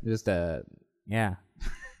 Yeah. Just yeah.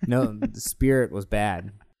 No, the spirit was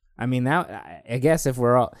bad. I mean, that I guess if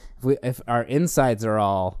our insides are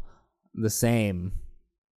all the same,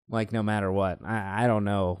 like no matter what, I don't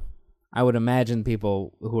know. I would imagine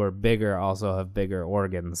people who are bigger also have bigger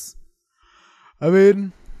organs. I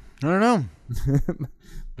mean, I don't know. I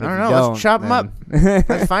don't know. Let's chop them up.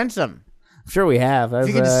 Let's find some. I'm sure we have. If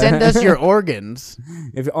you can send us your organs.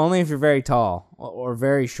 if you're very tall or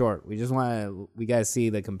very short, we gotta see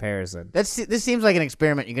the comparison. This seems like an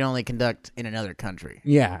experiment you can only conduct in another country.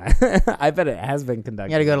 Yeah, I bet it has been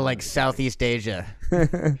conducted. You gotta go to like Southeast Asia.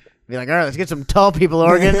 Be like, all right, let's get some tall people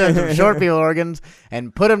organs and some short people organs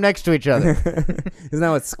and put them next to each other. Isn't that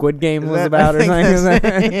what Squid Game was I about or think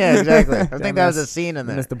something? yeah, exactly. I think Damn, that was a scene in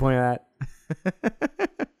there. Missed the point of that.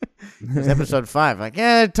 It's episode 5. Like,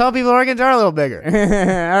 yeah, tall people organs are a little bigger. All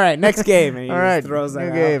right, next game. And he All just right, throws that new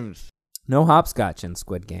out. games. No hopscotch in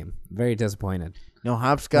Squid Game. Very disappointed. No No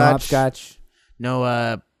hopscotch. hopscotch.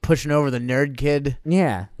 No pushing over the nerd kid.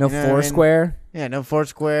 Yeah. No You know what I mean? Foursquare. Yeah, no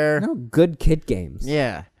Foursquare. No good kid games.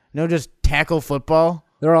 Yeah, no just tackle football.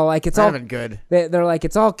 They're all like it's Not all even good. they're like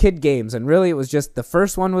it's all kid games, and really it was just the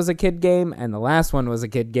first one was a kid game and the last one was a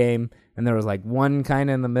kid game, and there was like one kind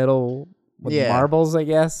of in the middle with Yeah. marbles, I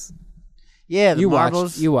guess. Yeah, the You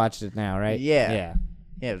marbles. watched it now, right? Yeah. Yeah.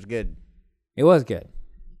 Yeah, it was good. It was good.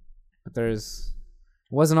 But it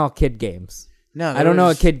wasn't all kid games. No, I don't know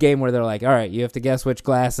a kid game where they're like, all right, you have to guess which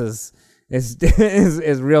glass is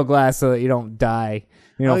is real glass so that you don't die.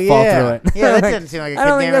 You don't fall through it. Yeah, that Like, didn't seem like a kid I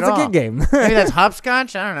don't game think at that's a all. kid game. Maybe that's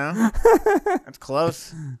hopscotch. I don't know. That's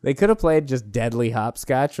close. They could have played just deadly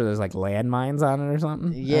hopscotch where there's like landmines on it or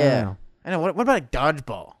something. Yeah. I know. What about like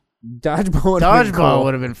dodgeball? Dodgeball would Dodgeball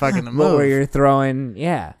would have been fucking the move. Where you're throwing,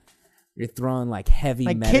 you're throwing like heavy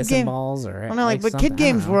Like kid medicine game- balls or Well, no, but something. kid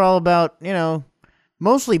games were all about,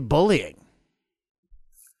 mostly bullying.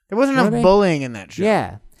 There wasn't Were enough they? bullying in that show.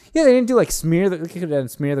 Yeah. They didn't do like smear the. They could have done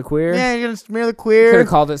smear the queer. Yeah, you're gonna smear the Could queer. have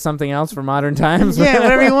called it something else for modern times. Yeah,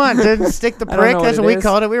 whatever you want. Dude. Stick the I don't prick. know what That's it what we is.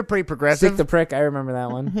 called it. We were pretty progressive. Stick the prick. I remember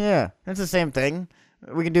that one. Yeah, that's the same thing.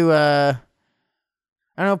 We can do I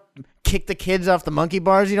don't know, kick the kids off the monkey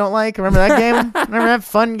bars you don't like. Remember that game? Remember that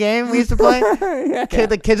fun game we used to play? Kick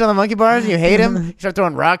the kids on the monkey bars. You hate him. You start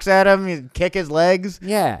throwing rocks at him. You kick his legs.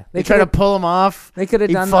 Yeah, They try to pull him off. They could have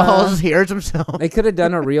He done. falls. He hurts himself. They could have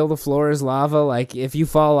done a real the floor is lava. Like if you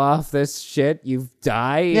fall off this shit, you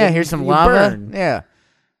die. Yeah, and here's some you lava. burn. Yeah.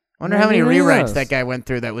 Wonder how many Maybe who rewrites knows? that guy went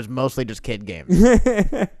through that was mostly just kid games.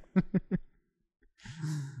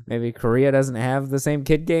 Maybe Korea doesn't have the same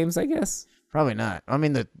kid games. I guess. Probably not. I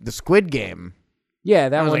mean, the Squid Game. Yeah,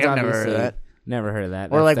 that I was one's like, I've never heard of obviously that. never heard of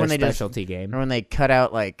that. Or That's like their when they just- specialty game. Or when they cut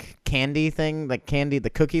out like candy thing, like candy, the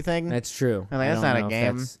cookie thing. That's true. I'm like, I that's don't not a know if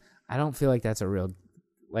game. I don't feel like that's a real,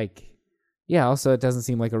 like, yeah. Also, it doesn't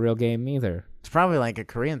seem like a real game either. It's probably like a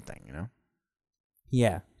Korean thing, you know?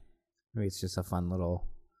 Yeah, maybe it's just a fun little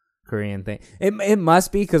Korean thing. It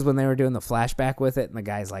must be because when they were doing the flashback with it, and the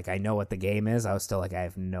guy's like, "I know what the game is." I was still like, "I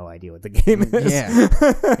have no idea what the game is." Yeah.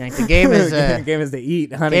 Like, the game is the game is to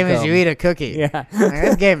eat game honeycomb. is you eat a cookie. Yeah, Like,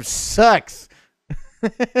 this game sucks. I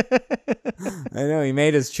know he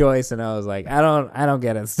made his choice, and I was like, I don't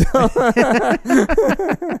get it still.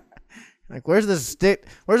 Like, where's the stick?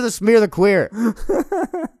 Where's the smear the queer?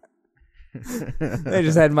 They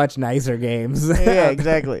just had much nicer games. Yeah,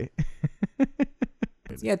 exactly.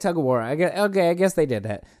 Yeah, tug of war. I guess they did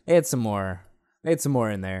that. They had some more. They had some more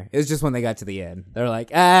in there. It was just when they got to the end, they're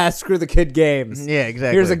like, screw the kid games. Yeah,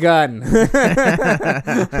 exactly. Here's a gun.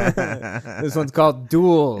 This one's called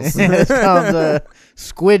Duels. It's called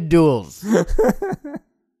Squid Duels.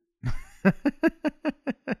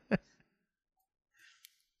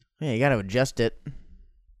 Yeah, you got to adjust it.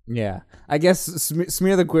 Yeah, I guess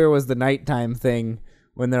Smear the Queer was the nighttime thing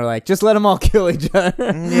when they're like, just let them all kill each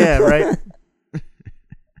other. Yeah, right.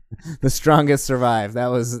 The strongest survive. That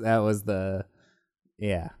was the,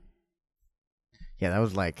 yeah. Yeah,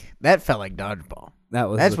 that felt like dodgeball.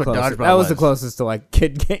 That's what closest. dodgeball That was the was. closest to like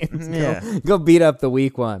kid games. Yeah. Go beat up the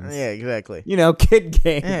weak ones. Yeah, exactly. You know, kid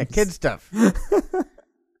games. Yeah, kid stuff. Man,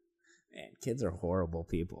 kids are horrible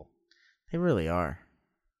people. They really are.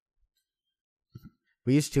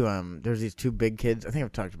 We used to there's these two big kids. I think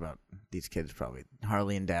I've talked about these kids probably.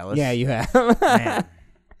 Harley and Dallas. Yeah, you have. Man,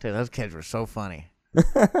 dude, those kids were so funny.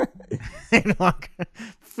 They'd walk.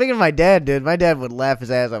 Thinking of my dad, dude. My dad would laugh his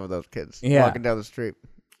ass off with those kids walking down the street.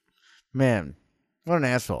 Man, what an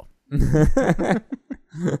asshole.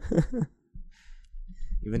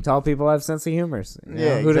 Even tall people have sense of humor. You know,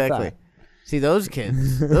 Yeah, who'd have exactly. thought? See, those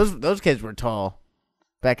kids, those kids were tall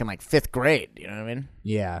back in like 5th grade. You know what I mean?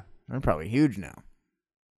 Yeah. They're probably huge now.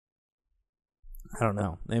 I don't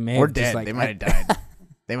know. They may Or have just, dead. like, They might have died.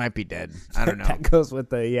 They might be dead. I don't know. That goes with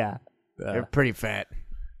the They're pretty fat.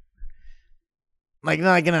 Like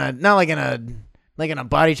not like in a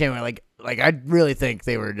body shame. Like I really think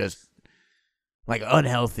they were just like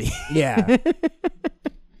unhealthy. yeah.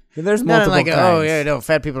 There's Not multiple like kinds. oh yeah, no,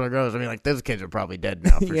 fat people are gross. I mean, like those kids are probably dead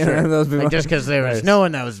now for Yeah, sure. those people- Like just because there was no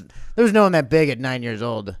one that big at 9 years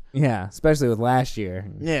old. Yeah, especially with last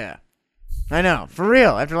year. Yeah, I know for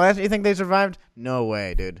real. After last, you think they survived? No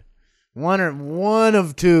way, dude. One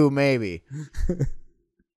of two maybe.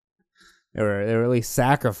 They were at least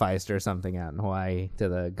sacrificed or something out in Hawaii to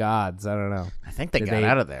the gods. I don't know. I think they Did got they-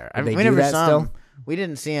 out of there. did they We do never that saw still? them. We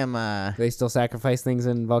didn't see him. Do they still sacrifice things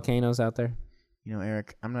in volcanoes out there? You know,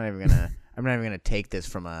 Eric, I'm not even gonna take this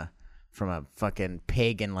from a fucking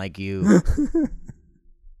pagan like you.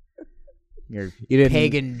 You're You didn't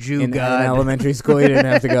pagan Jew in god. elementary school. You didn't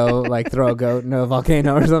have to go like throw a goat in a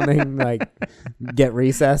volcano or something. Like get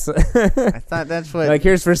recess. I thought that's what. Like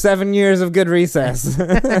here's for 7 years of good recess.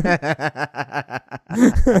 I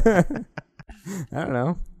don't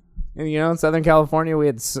know. And you know, in Southern California, we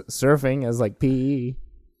had surfing as like PE.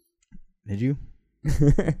 Did you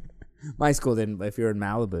My school didn't, but if you were in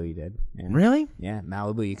Malibu, you did. Yeah. really? Yeah,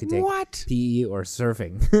 Malibu, you could take What? PE or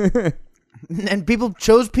surfing. And people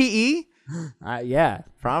chose PE? Yeah,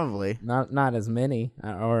 Probably. not as many,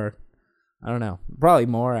 or I don't know, probably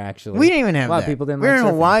more actually. We didn't even have a lot that. of people didn't. We were like in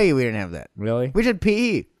surfing. Hawaii. We didn't have that. Really? We did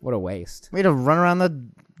PE. What a waste. We had to run around the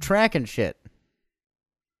track and shit.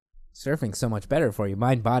 Surfing's so much better for you,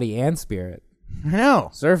 mind, body, and spirit. I know.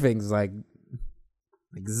 Surfing's like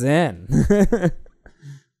zen.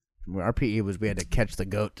 Our PE was we had to catch the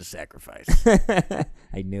goat to sacrifice.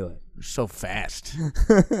 I knew it. So fast.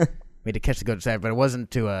 We had to catch the goat to sacrifice, but it wasn't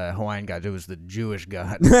to a Hawaiian god. It was the Jewish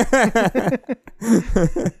god.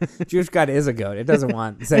 Jewish God is a goat. It doesn't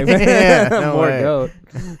want say Yeah, no more way. goat.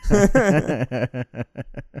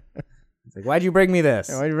 It's like, why'd you bring me this?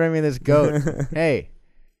 Why'd you bring me this goat? Hey.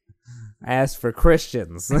 I asked for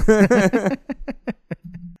Christians.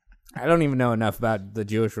 I I don't even know enough about the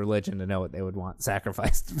Jewish religion to know what they would want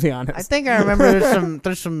sacrificed, to be honest. I think I remember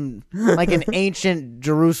there's some like in ancient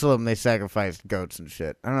Jerusalem they sacrificed goats and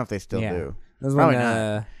shit. I don't know if they still do. There's Probably one,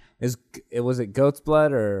 not. was it goat's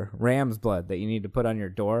blood or ram's blood that you need to put on your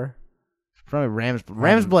door? Probably ram's blood.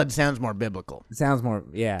 Ram's blood sounds more biblical. It sounds more,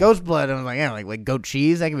 yeah. Goat's blood, I was like, yeah, like goat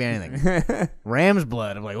cheese, that could be anything. Ram's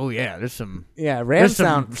blood, I'm like, oh yeah, there's some Ram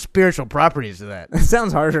some spiritual properties to that. It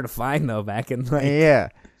sounds harder to find though back in like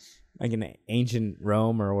in ancient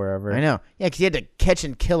Rome or wherever. I know. Yeah, because you had to catch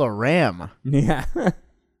and kill a ram. Yeah.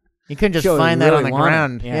 You couldn't just Show you find that really on the want it.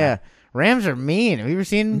 ground. Yeah. Yeah. Rams are mean. Have you ever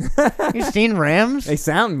seen rams? They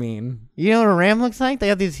sound mean. You know what a ram looks like? They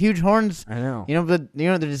have these huge horns. I know. You know what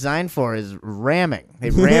they're designed for is ramming. They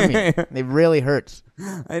ram you. They really hurts.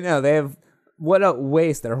 I know. They have what a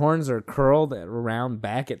waist. Their horns are curled around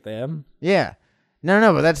back at them. Yeah.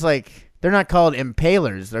 No, but that's like they're not called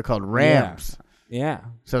impalers. They're called rams. Yeah.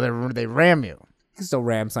 So they ram you. You can still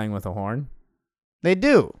ram something with a horn. They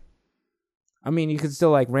do. I mean, you could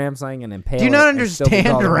still like ram something and impale. Do you not it and still be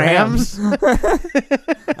understand called rams?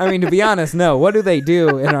 I mean, to be honest, no. What do they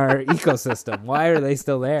do in our ecosystem? Why are they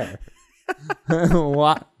still there?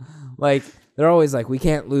 What? Like, they're always like, we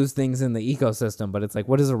can't lose things in the ecosystem, but it's like,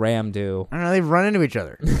 what does a ram do? I don't know. They run into each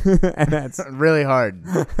other. And that's really hard.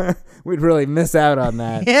 we'd really miss out on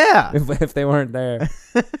that. Yeah. If they weren't there.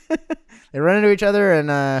 They run into each other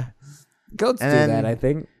and Goats and do then- that, I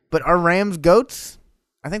think. but are rams goats?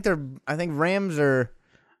 I think rams are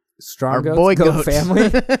Strong are goats, boy goat goats. family.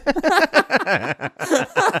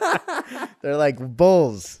 They're like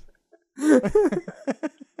bulls.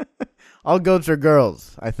 All goats are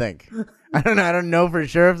girls, I think. I don't know for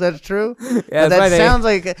sure if that's true. Yeah, but that sounds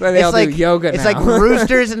like that's why they all it's like do yoga it's now. like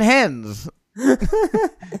roosters and hens.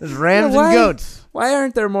 There's rams why- and goats. Why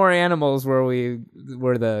aren't there more animals where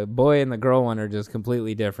the boy and the girl one are just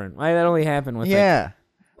completely different? Why that only happen with Yeah.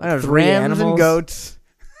 I know, there's 3 rams animals? and goats.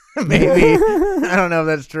 Maybe. I don't know if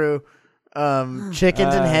that's true.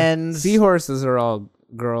 Chickens and hens. seahorses are all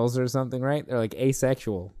girls or something, right? They're like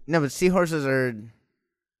asexual. No, but seahorses are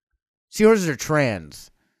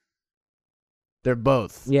trans. They're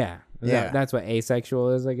both. Yeah. Yeah. That's what asexual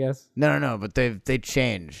is, I guess. No, but they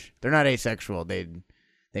change. They're not asexual. They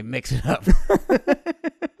mix it up.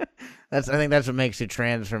 I think that's what makes you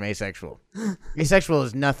trans from asexual. Asexual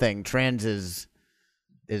is nothing. Trans is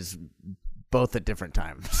both at different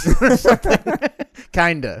times.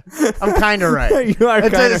 Kinda. I'm kinda right. You are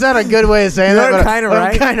kinda. It's not a good way of saying that. You're but kind of I'm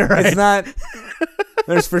right. kinda right. It's not.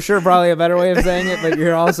 There's for sure probably a better way of saying it, but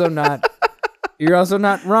you're also not. You're also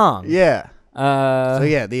not wrong. Yeah. Uh, So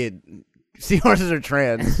yeah, the seahorses are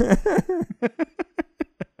trans.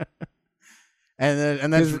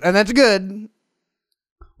 and that's good.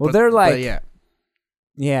 well, but- they're like. but yeah.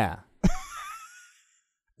 Yeah.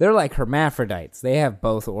 They're like hermaphrodites. They have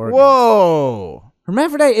both organs. Whoa.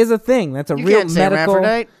 Hermaphrodite is a thing. That's a You real can't say medical.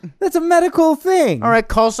 hermaphrodite. That's a medical thing. All right,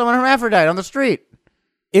 call someone hermaphrodite on the street.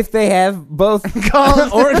 If they have both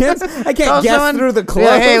Call organs, I can't call guess someone, through the be clothes.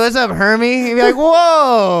 like, hey, what's up, Hermie? You'd be like,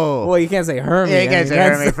 whoa. Well, you can't say Hermie. Yeah, you can't say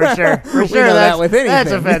Hermie for sure. For we sure, know that's that with anything.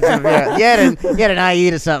 That's offensive. Yeah, you had an IE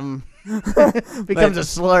to something. Becomes a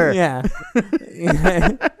slur. Yeah.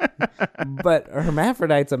 But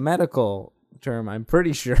hermaphrodite's a medical term, I'm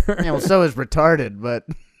pretty sure. Yeah, well, so is retarded, but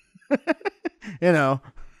you know.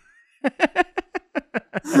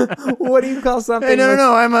 What do you call something? Hey,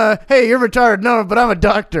 no. Hey, you're retarded. No, but I'm a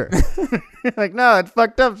doctor. Like, no, it's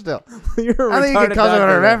fucked up still. You're a I think you retarded can call someone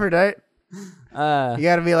a doctor. hermaphrodite. Uh, You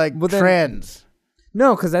got to be like well, then- trans.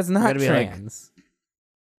 no, because that's not gotta be like- trans.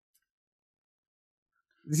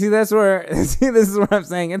 See, that's where. See, this is what I'm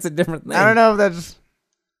saying. It's a different thing. I don't know if that's.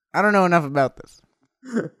 I don't know enough about this.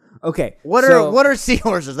 Okay. What are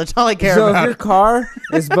seahorses? That's all I care So about. if your car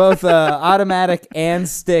is both automatic and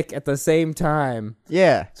stick at the same time,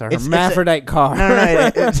 Yeah, it's a hermaphrodite car.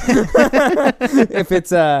 No,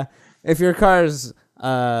 If your car's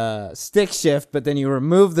stick shift, but then you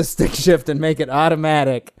remove the stick shift and make it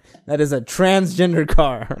automatic, that is a transgender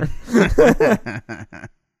car.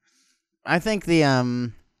 I think the I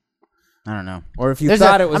don't know. Or if you There's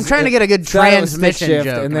thought a- it was, I'm trying to get a good thought it was stick transmission shift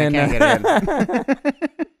joke, and and then I can't get it in.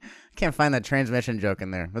 I can't find that transmission joke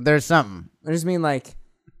in there, but there's something. I just mean like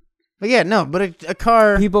But yeah, no, but a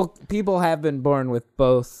car. people have been born with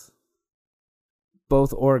both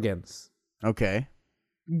organs. Okay,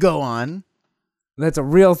 go on. That's a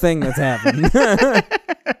real thing that's happened.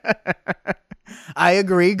 I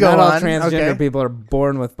agree. Go Not on. all transgender okay. people are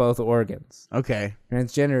born with both organs. Okay,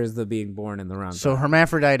 Transgender is the being born in the wrong. so time.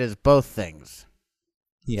 hermaphrodite is both things.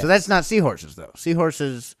 Yes. So that's not seahorses though.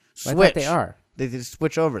 Seahorses I switch. thought they are, They just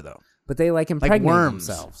switch over though. but they like impregnate worms.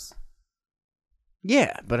 themselves.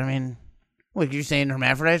 Yeah, but I mean, what, you saying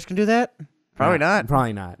hermaphrodites can do that? Probably not.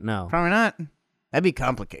 Probably not. No. Probably not. That'd be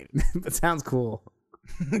complicated. That sounds cool.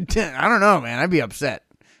 I don't know, man. I'd be upset.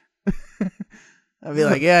 I'd be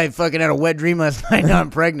like, yeah, I fucking had a wet dream last night. Now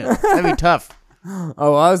I'm pregnant. That'd be tough. Oh,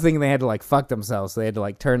 well, I was thinking they had to like fuck themselves. So they had to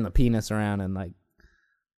like turn the penis around and like,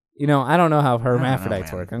 you know, I don't know how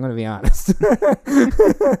hermaphrodites man. work. I'm going to be honest.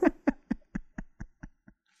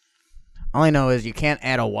 All I know is you can't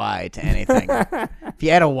add a Y to anything. If you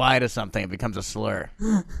add a Y to something, it becomes a slur.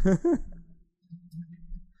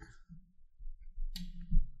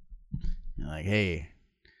 You're like, hey,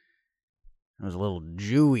 it was a little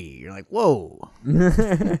Jewy. You're like, whoa.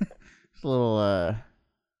 It's a little, I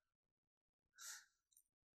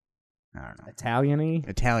don't know. Italian-y?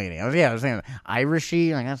 Italian-y. I was thinking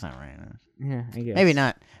Irishy. Like, that's not right. Yeah, I guess. Maybe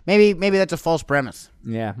not. Maybe that's a false premise.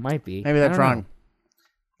 Yeah, might be. Maybe I that's don't wrong. know.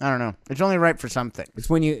 I don't know. It's only right for something. It's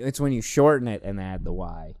when you shorten it and add the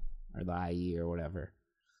Y or the IE or whatever.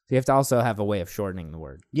 So you have to also have a way of shortening the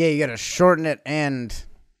word. Yeah, you got to shorten it and...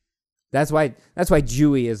 That's why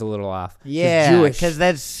Jewy is a little off. Yeah, Jewish. because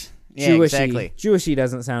that's... Yeah, Jewishy, exactly. Jewishy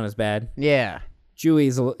doesn't sound as bad. Yeah. Jewy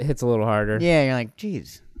hits a little harder. Yeah, you're like,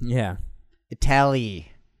 geez. Yeah.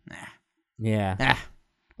 Italy. Yeah.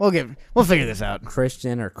 We'll figure this out.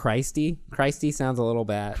 Christian or Christy. Christy sounds a little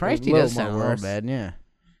bad. Christy a little does sound a more little worse. bad, yeah.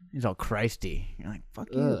 He's all Christy. You're like, fuck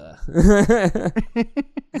you.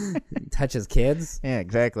 Touches kids. Yeah,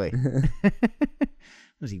 exactly.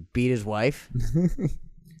 Does he beat his wife?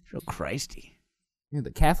 So Christy. Yeah,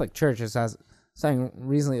 the Catholic Church is saying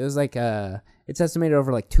recently. It was like it's estimated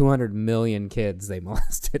over like 200 million kids they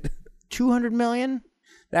molested. 200 million?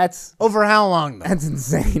 That's Over how long, though? that's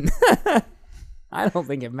insane. I don't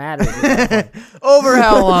think it matters. Over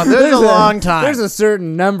how long? There's a long time. There's a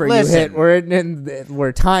certain number Listen. you hit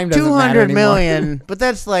where time doesn't matter 200 anymore. million, but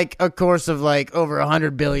that's like a course of like over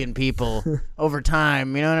 100 billion people over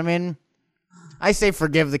time. You know what I mean? I say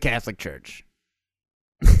forgive the Catholic Church.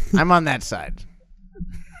 I'm on that side.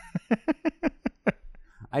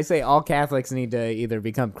 I say all Catholics need to either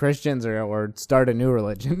become Christians or start a new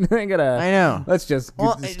religion. I know. Let's just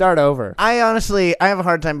Well, start over. I honestly have a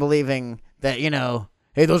hard time believing that,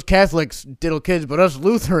 hey, those Catholics diddle kids, but us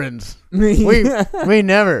Lutherans, we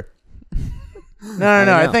never. No.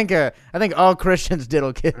 know. I think all Christians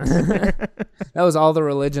diddle kids. That was all the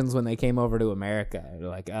religions when they came over to America. They're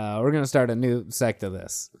like, we're going to start a new sect of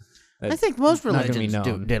this. I think most Not gonna be religions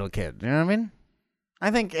do known. diddle kids. You know what I mean? I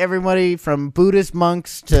think everybody from Buddhist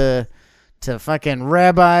monks to fucking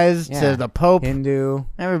rabbis Yeah. to the Pope, Hindu.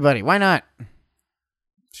 everybody. Why not?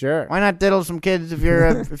 Sure. Why not diddle some kids if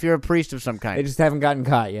you're a priest of some They kind? just haven't gotten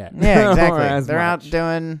caught yet. Yeah, Or exactly. as They're out much.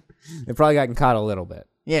 doing. They've probably gotten caught a little bit.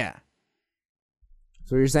 Yeah.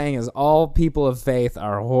 So what you're saying is all people of faith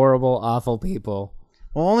are horrible, awful people.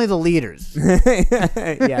 Well, only the leaders.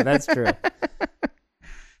 Yeah, that's true.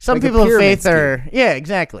 Some Like a people of pyramid faith are. Yeah,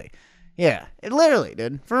 exactly. Yeah, it literally,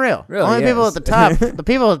 dude, for real. Really Only people is. at the top. The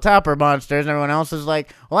people at the top are monsters, and everyone else is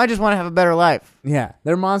like, well, I just want to have a better life. Yeah,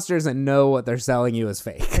 they're monsters and know what they're selling you is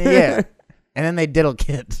fake. Yeah. And then they diddle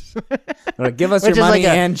kids. They're like, give us Which your is money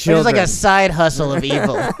like and which is children. like a side hustle of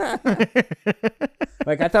evil.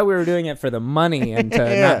 Like, I thought we were doing it for the money and to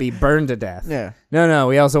Yeah. not be burned to death. Yeah. No,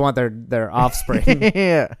 we also want their offspring.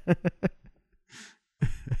 Yeah.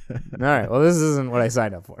 All right, well, this isn't what I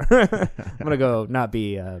signed up for. I'm going to go not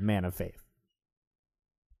be a man of faith.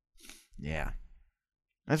 Yeah.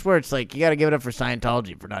 That's where it's like, you got to give it up for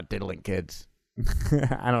Scientology for not diddling kids.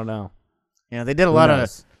 I don't know. They did a Who lot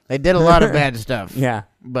knows? of bad stuff. Yeah.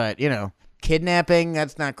 But, kidnapping,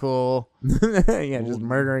 that's not cool. Yeah, just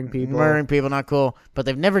murdering people. Murdering people, not cool. But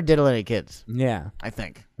they've never diddled any kids, Yeah. I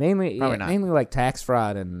think. Mainly Probably not. mainly like tax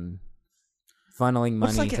fraud and funneling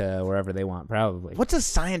What's money like to wherever they want, probably. What's a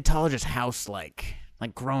Scientologist house like?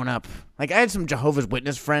 Like growing up? Like I had some Jehovah's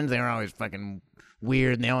Witness friends. They were always fucking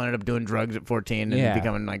weird, and they all ended up doing drugs at 14 and Yeah.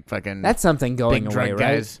 becoming like fucking. That's something going Big away, drug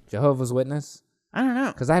right? guys. Jehovah's Witness? I don't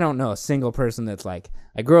know. Because I don't know a single person that's like,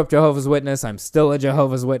 I grew up Jehovah's Witness, I'm still a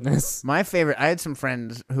Jehovah's Witness. My favorite. I had some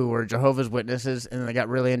friends who were Jehovah's Witnesses, and they got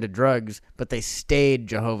really into drugs, but they stayed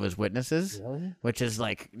Jehovah's Witnesses. Really? Which is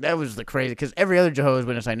like, that was the crazy, because every other Jehovah's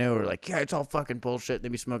Witness I knew were like, yeah, it's all fucking bullshit.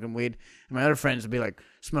 They'd be smoking weed. And my other friends would be like,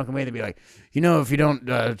 smoking weed, they'd be like, if you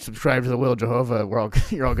don't subscribe to the will of Jehovah,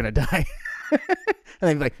 you're all going to die. And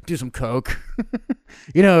they'd be like, do some coke.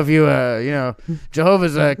 If you,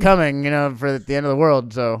 Jehovah's coming, for the end of the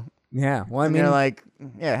world. So, Yeah. Well, I and mean, they're like,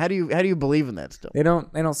 yeah, how do you believe in that still? they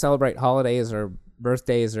don't celebrate holidays or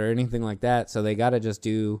birthdays or anything like that, so they gotta just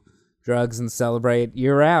do drugs and celebrate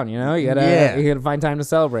year round, you Yeah. gotta find time to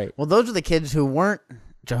celebrate. Well, those are the kids who weren't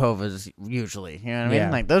Jehovah's usually. You know what I mean?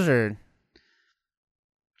 Yeah. Like those are.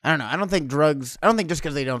 I don't know. I don't think just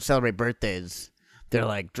because they don't celebrate birthdays, they're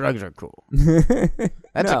like drugs are cool.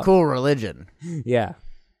 That's a cool religion. Yeah.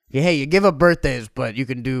 Hey, you give up birthdays, but you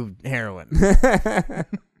can do heroin. And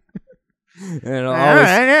it'll All always,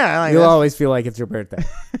 right, yeah, I like you'll this. always feel like it's your birthday.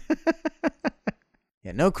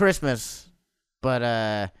 Yeah, no Christmas,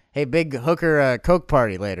 but hey, big hooker Coke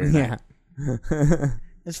party later. Yeah.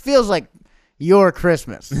 This feels like your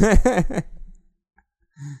Christmas.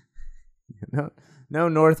 No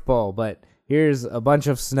North Pole, but here's a bunch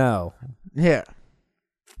of snow. Yeah.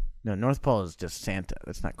 No, North Pole is just Santa.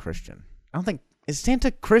 That's not Christian. I don't think is Santa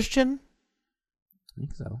Christian? I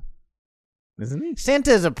think so. Isn't he?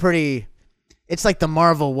 Santa is it's like the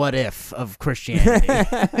Marvel What If of Christianity.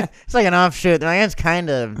 It's like an offshoot. I guess kind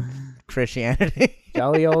of Christianity.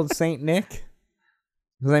 Jolly old Saint Nick.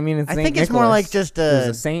 Because I mean, it's I Saint think it's more Nicholas. like just There's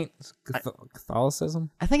a saint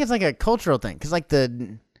Catholicism. I think it's like a cultural thing because like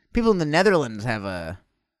the people in the Netherlands have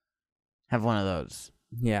one of those,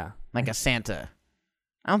 Yeah. like a Santa.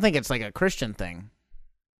 I don't think it's like a Christian thing.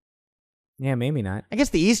 Yeah, maybe not. I guess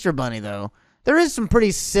the Easter Bunny though, there is some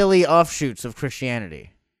pretty silly offshoots of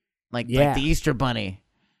Christianity, like the Easter Bunny.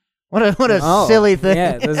 What a silly thing.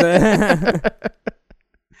 Yeah, there's a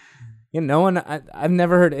no one. I've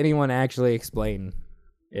never heard anyone actually explain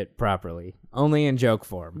it properly. Only in joke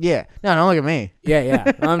form. Yeah. No, don't look at me.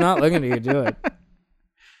 Yeah. I'm not looking at you do it.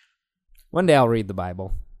 One day I'll read the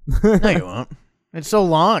Bible. No, you won't. It's so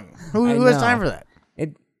long. Who has time for that?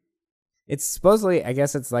 It's supposedly, I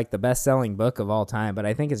guess it's like the best-selling book of all time, but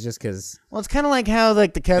I think it's just because... Well, it's kind of like how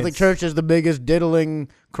like the Catholic Church is the biggest diddling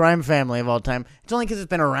crime family of all time. It's only because it's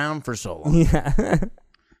been around for so long. Yeah.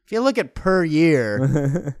 If you look at per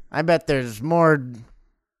year, I bet there's more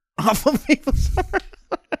awful people.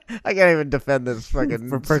 I can't even defend this fucking...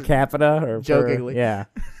 For per capita? Or jokingly. Yeah.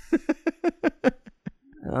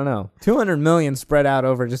 I don't know. 200 million spread out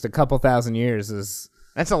over just a couple thousand years is...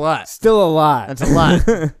 That's a lot. Still a lot. That's a lot.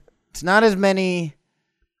 It's not as many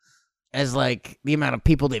as like the amount of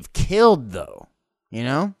people they've killed, though. You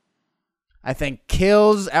know, I think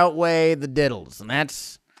kills outweigh the diddles, and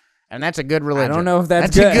that's a good religion. I don't know if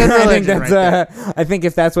that's a good religion. I think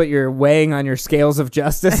if that's what you're weighing on your scales of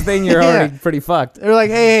justice thing, you're already pretty fucked. They're like,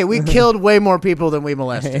 hey, we killed way more people than we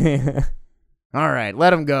molested. All right,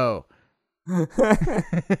 let them go.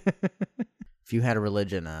 If you had a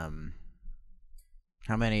religion,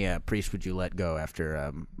 how many priests would you let go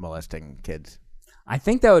after molesting kids? I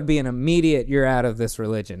think that would be an immediate you're out of this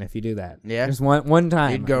religion if you do that. Yeah? Just one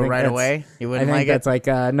time. You'd go right away? You wouldn't I think like that's it?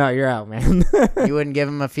 like, no, you're out, man. You wouldn't give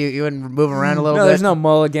them you wouldn't move them around a little bit? No, there's no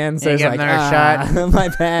mulligans. You There's give like, them another shot? my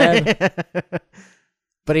bad.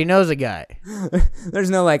 But he knows a guy. There's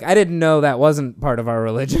no like, I didn't know that wasn't part of our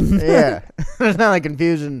religion. Yeah. There's not like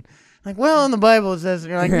confusion. Like, well, in the Bible it says,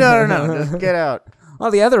 and you're like, no, just get out. All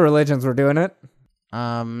the other religions were doing it.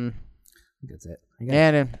 That's it.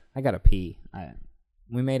 I gotta pee.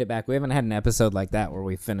 We made it back. We haven't had an episode like that where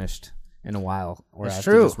we finished in a while, where That's I have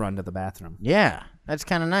true. to just run to the bathroom. Yeah, that's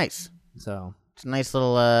kind of nice. So It's a nice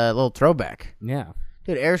little throwback. yeah,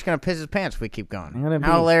 Dude, Eric's gonna piss his pants if we keep going. I'm gonna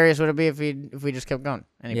How pee. hilarious would it be if we just kept going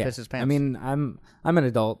and he pissed his pants? I mean, I'm an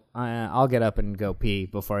adult. I'll get up and go pee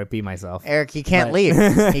before I pee myself. Eric, he can't But- leave.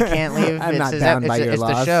 He can't leave. I'm it's not his, bound it's, by your it's the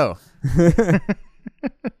laws. show.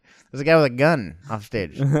 There's a guy with a gun off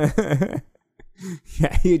stage.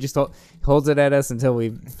 Yeah, he just holds it at us until we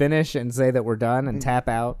finish and say that we're done and tap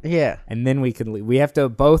out, Yeah. and then we can leave. We have to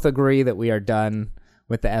both agree that we are done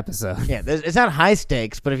with the episode. Yeah, it's not high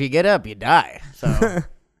stakes, but if you get up, you die. So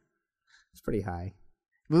It's pretty high.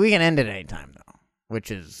 we can end it anytime, though, which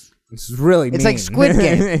is It's really It's mean. like Squid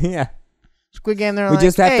Game. Yeah. Squid Game. They're We like,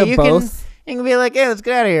 just have hey, to you both- You can be like, hey, let's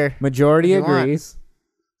get out of here. Majority If you want. agrees.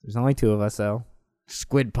 There's only two of us, though.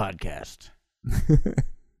 Squid Podcast.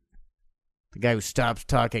 The guy who stops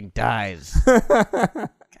talking dies. I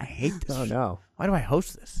hate this. Oh, no. Why do I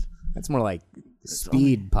host this? That's more like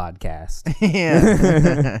Speed Podcast.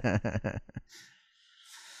 Yeah.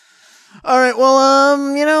 All right.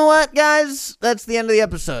 Well, you know what, guys? That's the end of the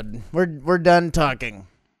episode. We're done talking.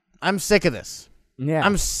 I'm sick of this. Yeah.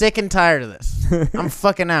 I'm sick and tired of this. I'm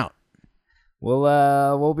fucking out.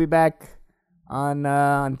 We'll be back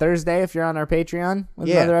on Thursday if you're on our Patreon with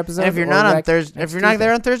Yeah. another episode. And if you're or not on back Thursday, if next you're not there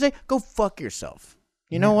Tuesday. on Thursday, go fuck yourself.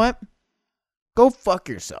 You know what? Go fuck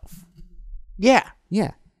yourself. Yeah.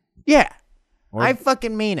 Yeah. Yeah. Or I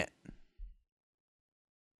fucking mean it.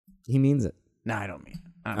 he means it. No, I don't mean it.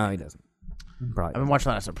 I don't Oh, mean he it. doesn't. Probably. I've been watching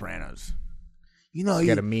a lot of Sopranos. You know, You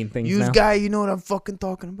gotta mean things you now? guy, you know what I'm fucking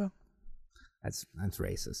talking about? That's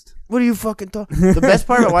racist. What are you fucking talking? The best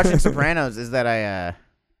part about watching Sopranos is that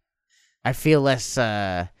I feel less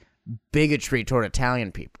bigotry toward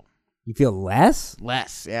Italian people. You feel less?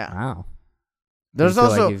 Less, yeah. Wow. There's You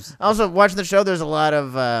feel like also watching the show. There's a lot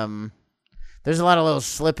of little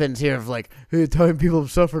slip-ins here of like, hey, Italian people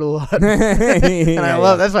have suffered a lot, and I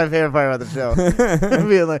love that's my favorite part about the show.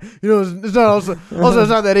 Being like, it's not also it's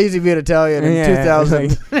not that easy being Italian in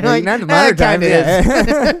 2000. Like, not the modern time.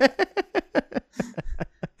 Is.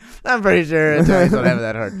 I'm pretty sure Italians don't have it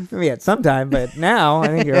that hard. Maybe at some time, but now I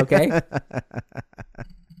think you're okay.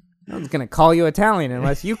 No one's gonna call you Italian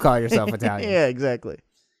unless you call yourself Italian. Yeah, exactly.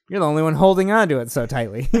 You're the only one holding on to it so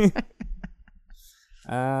tightly.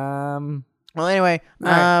 Well, anyway,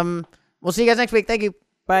 right. We'll see you guys next week. Thank you.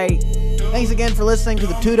 Bye. Thanks again for listening to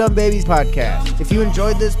the Two Dumb Babies podcast. If you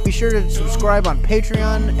enjoyed this, be sure to subscribe on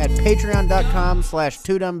Patreon at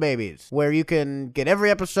patreon.com/twodumbbabies, where you can get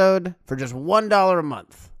every episode for just $1 a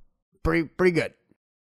month. Pretty good.